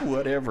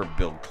 Whatever,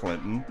 Bill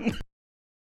Clinton.